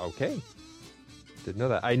 Okay. Didn't know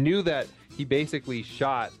that. I knew that he basically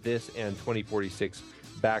shot this and 2046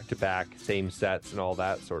 back-to-back, same sets and all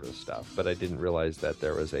that sort of stuff, but I didn't realize that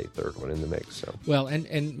there was a third one in the mix. So Well,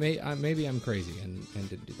 maybe I'm crazy and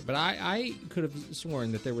didn't do that, but I could have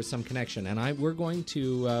sworn that there was some connection. And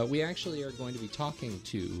we actually are going to be talking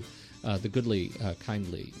to the goodly,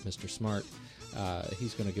 kindly Mr. Smart.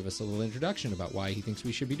 He's going to give us a little introduction about why he thinks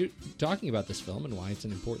we should be talking about this film and why it's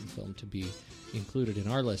an important film to be included in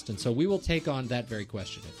our list. And so we will take on that very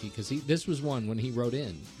question, because this was one when he wrote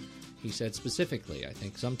in. He said specifically, I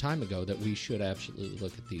think, some time ago, that we should absolutely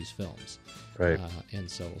look at these films. Right. And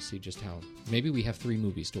so we'll see just how... Maybe we have 3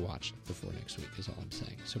 movies to watch before next week, is all I'm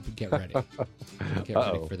saying. So get ready. Get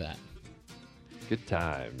ready for that. good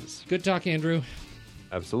times. Good talk, Andrew.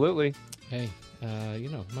 Absolutely. Hey,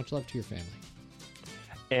 much love to your family.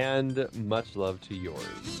 And much love to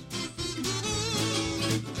yours.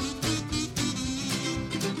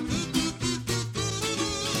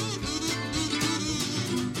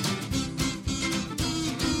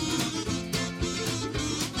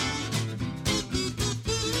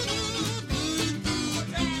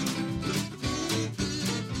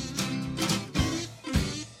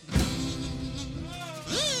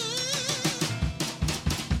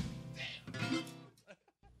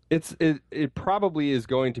 It probably is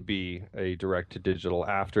going to be a direct to digital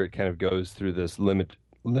after it kind of goes through this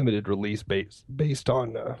limited release based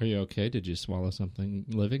on. Are you okay? Did you swallow something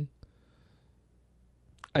living?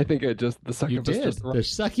 I think the succubus You did. just The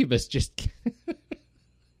succubus just...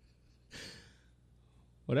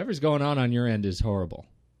 Whatever's going on your end is horrible.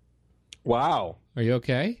 Wow. Are you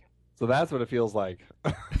okay? So that's what it feels like.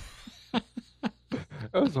 That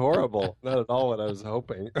was horrible. Not at all what I was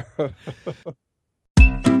hoping.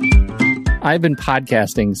 I've been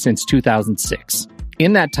podcasting since 2006.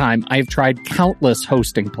 In that time, I've tried countless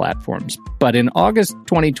hosting platforms. But in August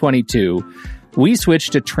 2022, we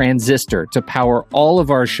switched to Transistor to power all of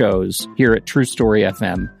our shows here at True Story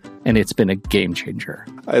FM, and it's been a game changer.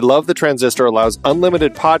 I love that Transistor allows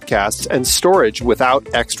unlimited podcasts and storage without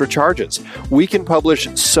extra charges. We can publish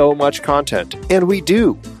so much content, and we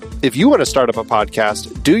do. If you want to start up a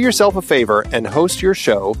podcast, do yourself a favor and host your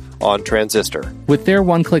show on Transistor. With their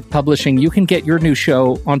one-click publishing, you can get your new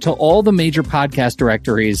show onto all the major podcast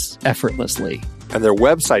directories effortlessly. And their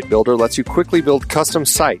website builder lets you quickly build custom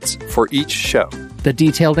sites for each show. The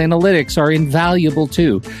detailed analytics are invaluable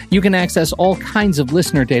too. You can access all kinds of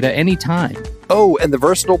listener data anytime. Oh, and the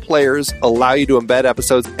versatile players allow you to embed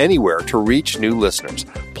episodes anywhere to reach new listeners.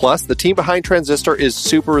 Plus, the team behind Transistor is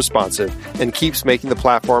super responsive and keeps making the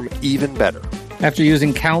platform even better. After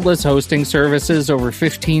using countless hosting services over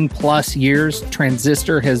 15 plus years,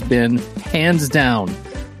 Transistor has been, hands down,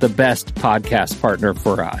 the best podcast partner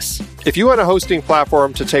for us. If you want a hosting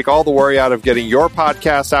platform to take all the worry out of getting your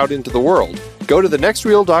podcast out into the world, go to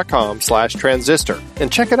thenextreel.com/transistor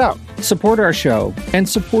and check it out. Support our show and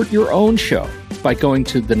support your own show by going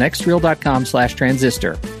to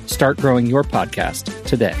thenextreel.com/transistor. Start growing your podcast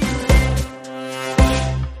today.